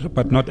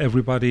 but not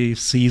everybody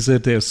sees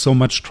it. There's so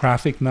much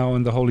traffic now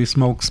on the Holy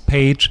Smokes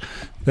page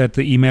that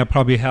the email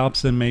probably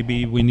helps, and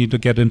maybe we need to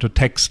get into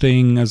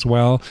texting as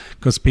well,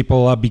 because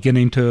people are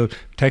beginning to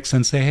text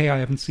and say, hey, I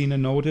haven't seen a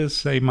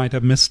notice. They might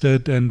have missed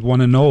it and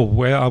want to know,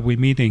 where are we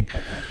meeting?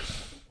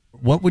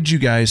 What would you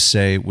guys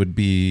say would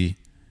be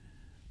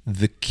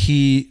the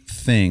key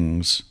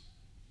things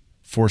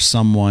for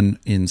someone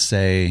in,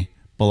 say,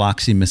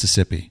 Biloxi,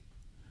 Mississippi,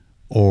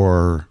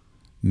 or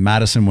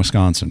Madison,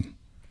 Wisconsin,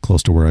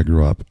 close to where I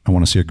grew up? I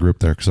want to see a group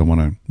there because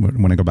when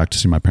I go back to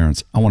see my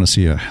parents, I want to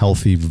see a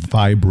healthy,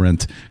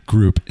 vibrant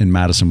group in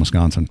Madison,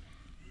 Wisconsin.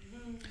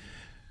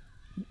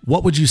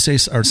 What would you say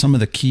are some of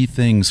the key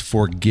things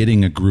for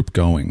getting a group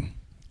going?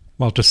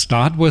 Well, to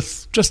start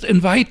with, just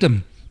invite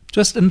them.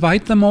 Just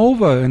invite them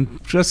over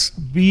and just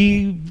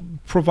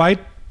provide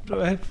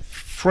a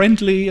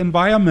friendly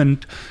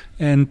environment.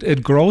 And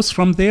it grows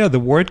from there. The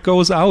word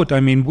goes out. I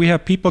mean, we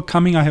have people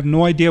coming. I have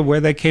no idea where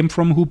they came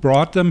from, who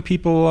brought them.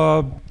 People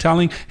are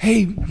telling,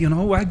 hey,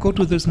 I go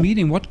to this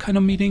meeting. What kind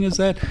of meeting is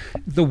that?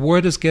 The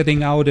word is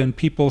getting out, and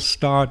people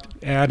start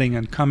adding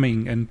and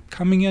coming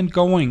and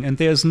going. And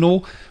there's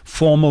no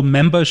formal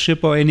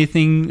membership or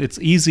anything. It's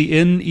easy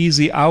in,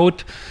 easy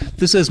out.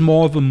 This is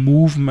more of a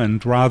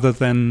movement rather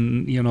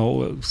than,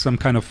 some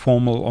kind of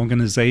formal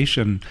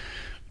organization.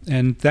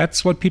 And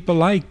that's what people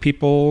like.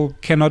 People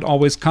cannot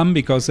always come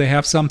because they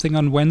have something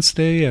on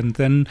Wednesday. And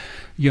then,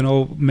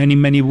 many,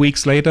 many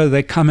weeks later,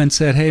 they come and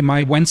said, hey,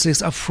 my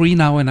Wednesdays are free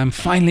now and I'm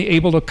finally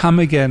able to come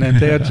again. And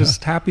they're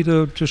just happy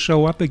to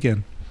show up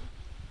again.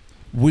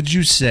 Would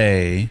you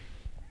say,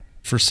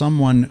 for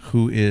someone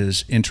who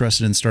is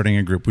interested in starting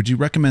a group, would you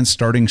recommend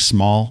starting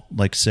small,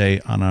 like say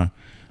on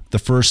the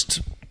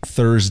first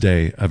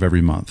Thursday of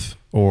every month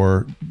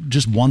or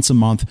just once a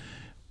month?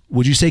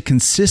 Would you say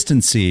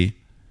consistency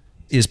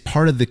is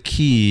part of the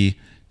key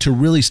to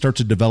really start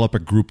to develop a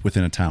group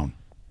within a town?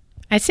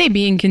 I'd say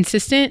being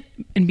consistent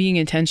and being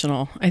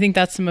intentional. I think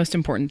that's the most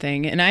important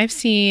thing. And I've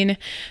seen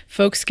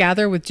folks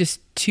gather with just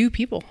 2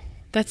 people.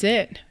 That's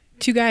it.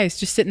 2 guys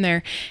just sitting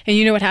there. And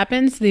you know what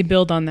happens? They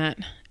build on that.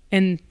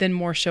 And then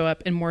more show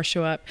up and more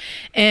show up.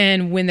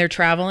 And when they're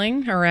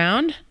traveling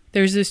around,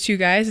 there's those 2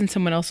 guys and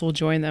someone else will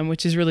join them,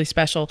 which is really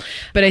special.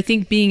 But I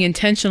think being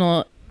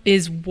intentional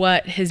is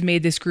what has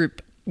made this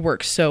group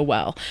work so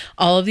well.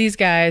 All of these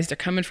guys, they're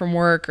coming from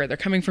work or they're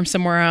coming from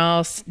somewhere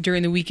else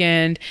during the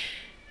weekend.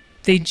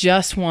 They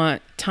just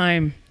want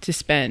time to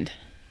spend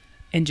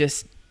and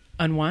just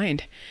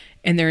unwind,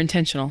 and they're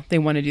intentional. They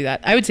want to do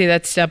that. I would say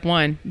that's step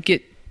one.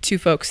 Get two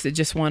folks that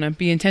just want to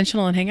be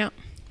intentional and hang out.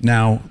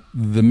 Now,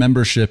 the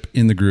membership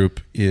in the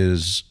group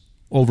is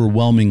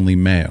overwhelmingly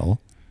male,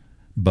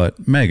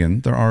 but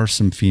Megan, there are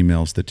some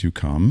females that do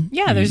come.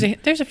 Yeah, there's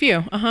a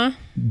few.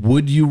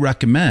 Would you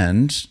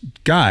recommend,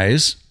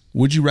 guys,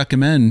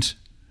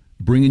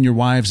 bringing your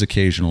wives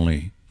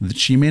occasionally? That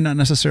she may not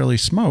necessarily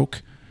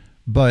smoke,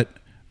 but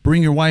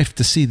bring your wife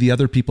to see the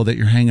other people that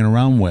you're hanging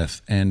around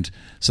with, and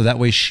so that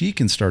way she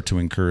can start to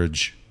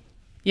encourage.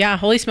 Yeah,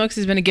 Holy Smokes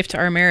has been a gift to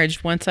our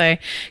marriage. Once I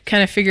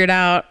kind of figured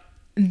out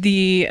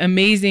the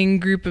amazing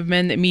group of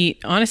men that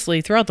meet,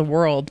 honestly, throughout the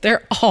world,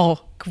 they're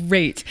all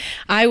great.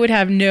 I would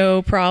have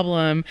no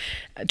problem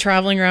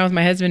traveling around with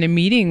my husband and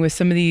meeting with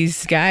some of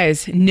these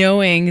guys,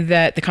 knowing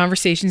that the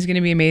conversation is going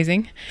to be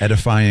amazing.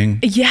 Edifying.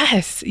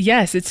 Yes.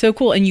 It's so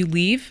cool. And you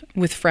leave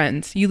with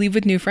friends. You leave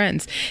with new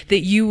friends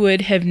that you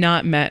would have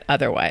not met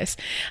otherwise.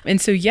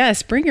 And so,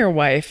 yes, bring your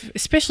wife,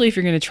 especially if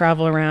you're going to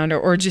travel around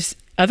or just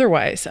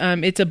otherwise.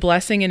 It's a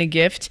blessing and a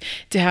gift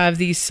to have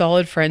these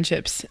solid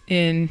friendships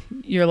in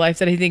your life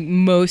that I think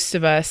most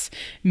of us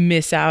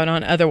miss out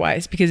on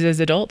otherwise, because as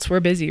adults, we're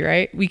busy,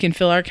 right? We can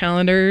fill our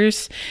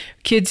calendars,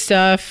 kid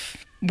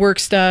stuff, work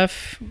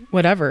stuff,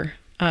 whatever.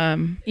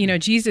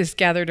 Jesus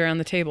gathered around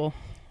the table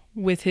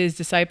with his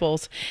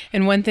disciples.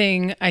 And one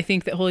thing I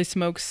think that Holy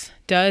Smokes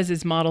does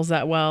is models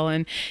that well.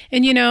 And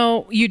you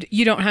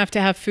don't have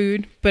to have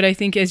food, but I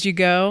think as you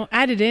go,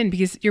 add it in,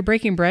 because you're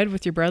breaking bread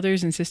with your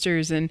brothers and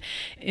sisters, and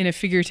in a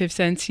figurative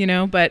sense,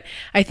 but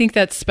I think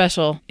that's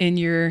special, and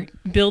you're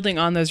building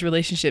on those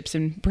relationships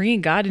and bringing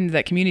God into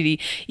that community.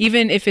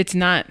 Even if it's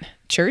not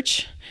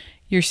church,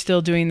 you're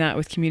still doing that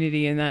with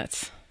community, and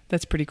that's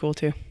pretty cool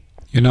too.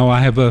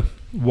 I have a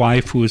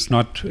wife who is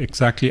not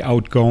exactly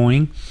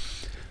outgoing,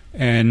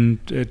 and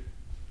it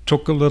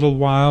took a little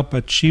while,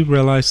 but she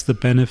realized the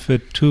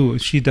benefit too.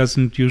 She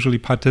doesn't usually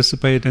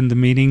participate in the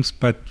meetings,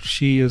 but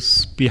she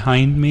is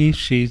behind me.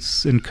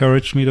 She's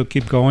encouraged me to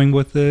keep going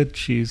with it.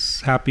 She's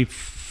happy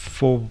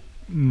for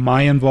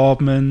my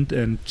involvement,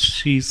 and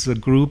she's a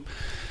group.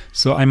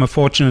 So I'm a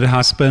fortunate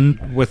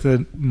husband with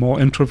a more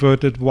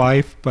introverted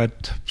wife,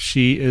 but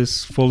she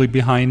is fully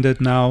behind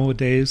it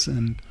nowadays,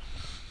 and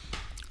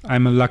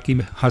I'm a lucky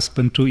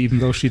husband too, even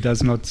though she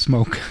does not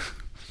smoke.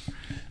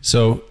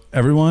 So,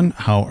 everyone,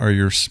 how are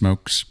your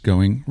smokes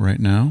going right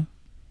now?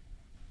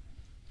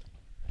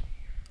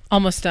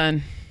 Almost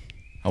done.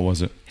 How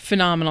was it?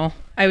 Phenomenal.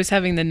 I was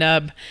having the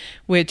nub,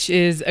 which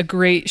is a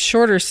great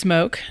shorter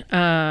smoke,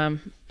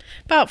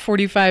 about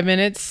 45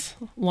 minutes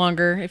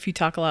longer if you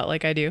talk a lot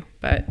like I do,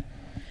 but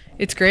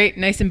it's great,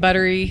 nice and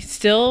buttery.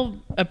 Still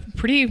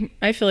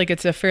I feel like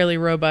it's a fairly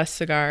robust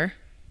cigar.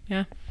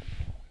 Yeah.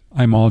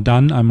 I'm all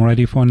done. I'm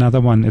ready for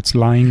another one. It's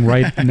lying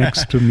right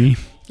next to me.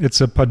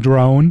 It's a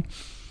Padron.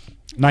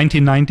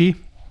 1990.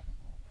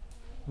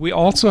 We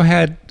also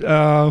had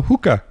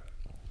hookah.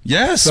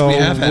 Yes, so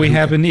we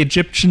have an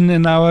Egyptian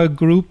in our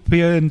group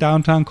here in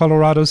downtown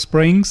Colorado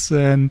Springs,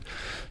 and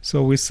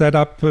so we set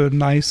up a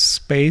nice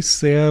space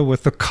there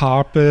with a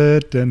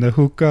carpet and a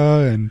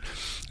hookah,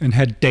 and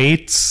had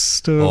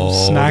dates to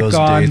snack those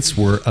on. Dates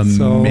were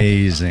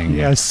amazing. So,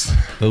 yes,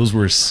 those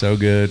were so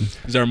good.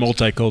 It's our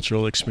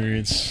multicultural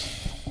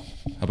experience.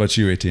 How about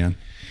you, Etienne?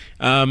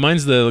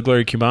 Mine's the La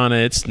Gloria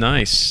Cubana. It's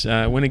nice.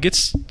 When it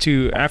gets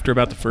to after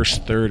about the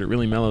first third, it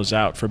really mellows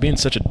out. For being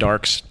such a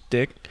dark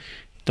stick,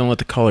 don't let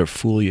the color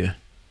fool you.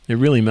 It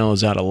really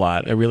mellows out a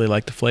lot. I really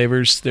like the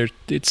flavors.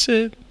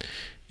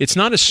 It's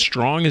not as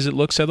strong as it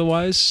looks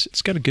otherwise.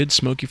 It's got a good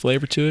smoky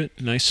flavor to it.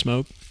 Nice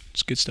smoke.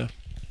 It's good stuff.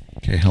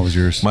 Okay, how was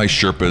yours? My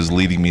Sherpa is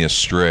leading me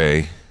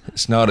astray.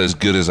 It's not as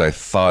good as I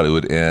thought it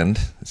would end.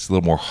 It's a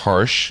little more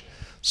harsh.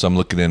 So I'm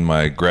looking in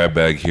my grab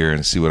bag here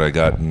and see what I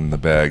got in the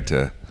bag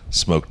to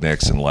smoke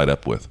next and light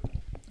up with.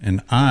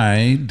 And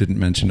I didn't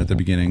mention at the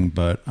beginning,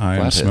 but I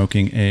am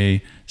smoking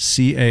a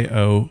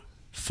CAO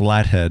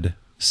Flathead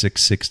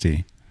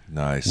 660.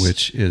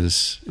 Nice.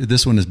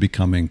 This one is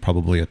becoming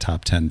probably a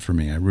top 10 for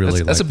me. I really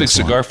like that's a big this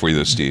one. cigar for you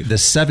though, Steve. The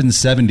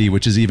 770,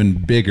 which is even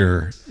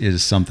bigger,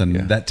 is something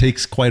that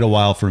takes quite a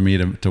while for me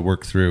to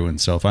work through. And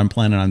so if I'm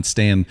planning on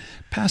staying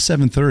past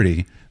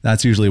 730,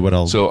 that's usually what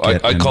I'll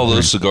get. I call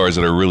those cigars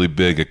that are really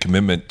big a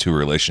commitment to a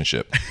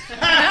relationship.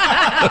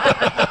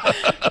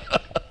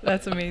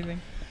 That's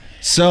amazing.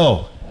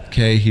 So,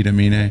 Kay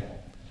Hidamine,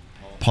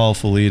 Paul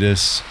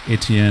Felides,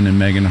 Etienne, and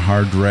Megan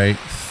Hardwright,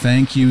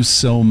 thank you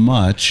so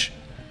much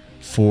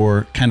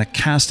for kind of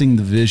casting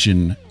the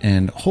vision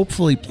and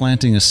hopefully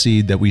planting a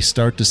seed that we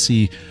start to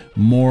see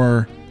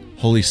more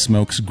Holy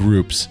Smokes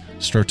groups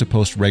start to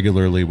post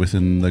regularly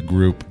within the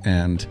group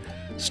and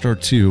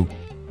start to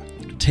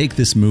take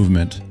this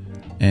movement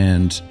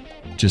and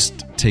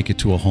just take it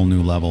to a whole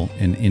new level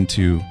and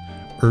into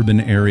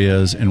urban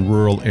areas and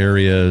rural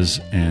areas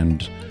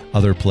and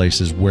other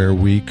places where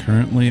we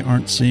currently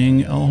aren't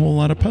seeing a whole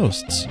lot of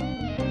posts.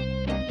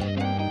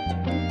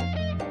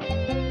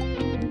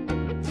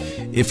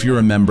 If you're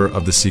a member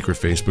of the secret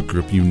Facebook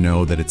group, you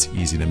know that it's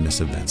easy to miss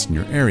events in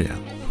your area.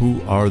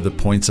 Who are the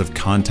points of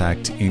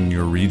contact in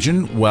your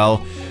region?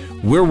 Well,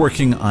 we're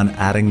working on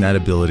adding that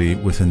ability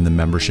within the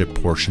membership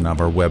portion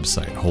of our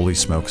website,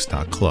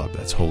 holysmokes.club.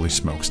 That's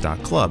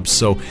holysmokes.club.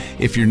 So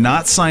if you're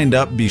not signed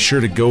up, be sure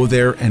to go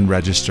there and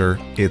register.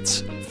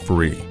 It's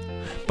free.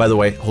 By the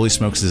way, Holy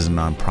Smokes is a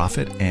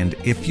nonprofit, and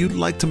if you'd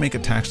like to make a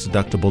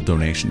tax-deductible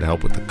donation to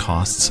help with the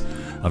costs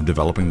of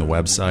developing the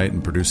website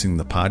and producing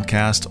the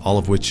podcast, all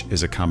of which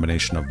is a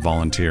combination of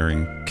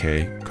volunteering,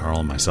 Kay, Carl,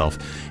 and myself,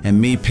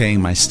 and me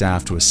paying my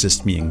staff to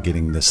assist me in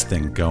getting this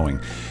thing going,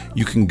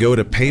 you can go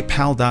to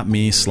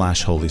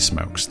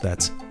paypal.me/holysmokes.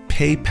 That's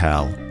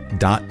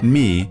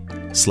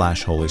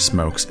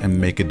paypal.me/holysmokes and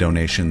make a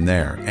donation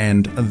there.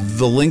 And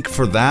the link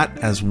for that,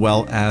 as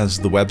well as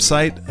the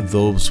website,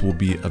 those will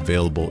be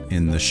available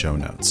in the show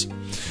notes.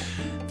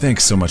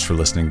 Thanks so much for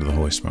listening to the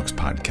Holy Smokes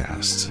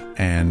podcast.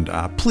 And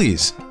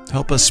please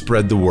help us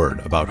spread the word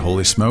about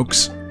Holy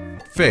Smokes,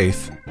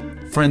 faith,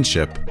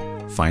 friendship,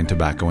 fine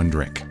tobacco, and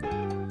drink.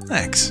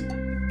 Thanks.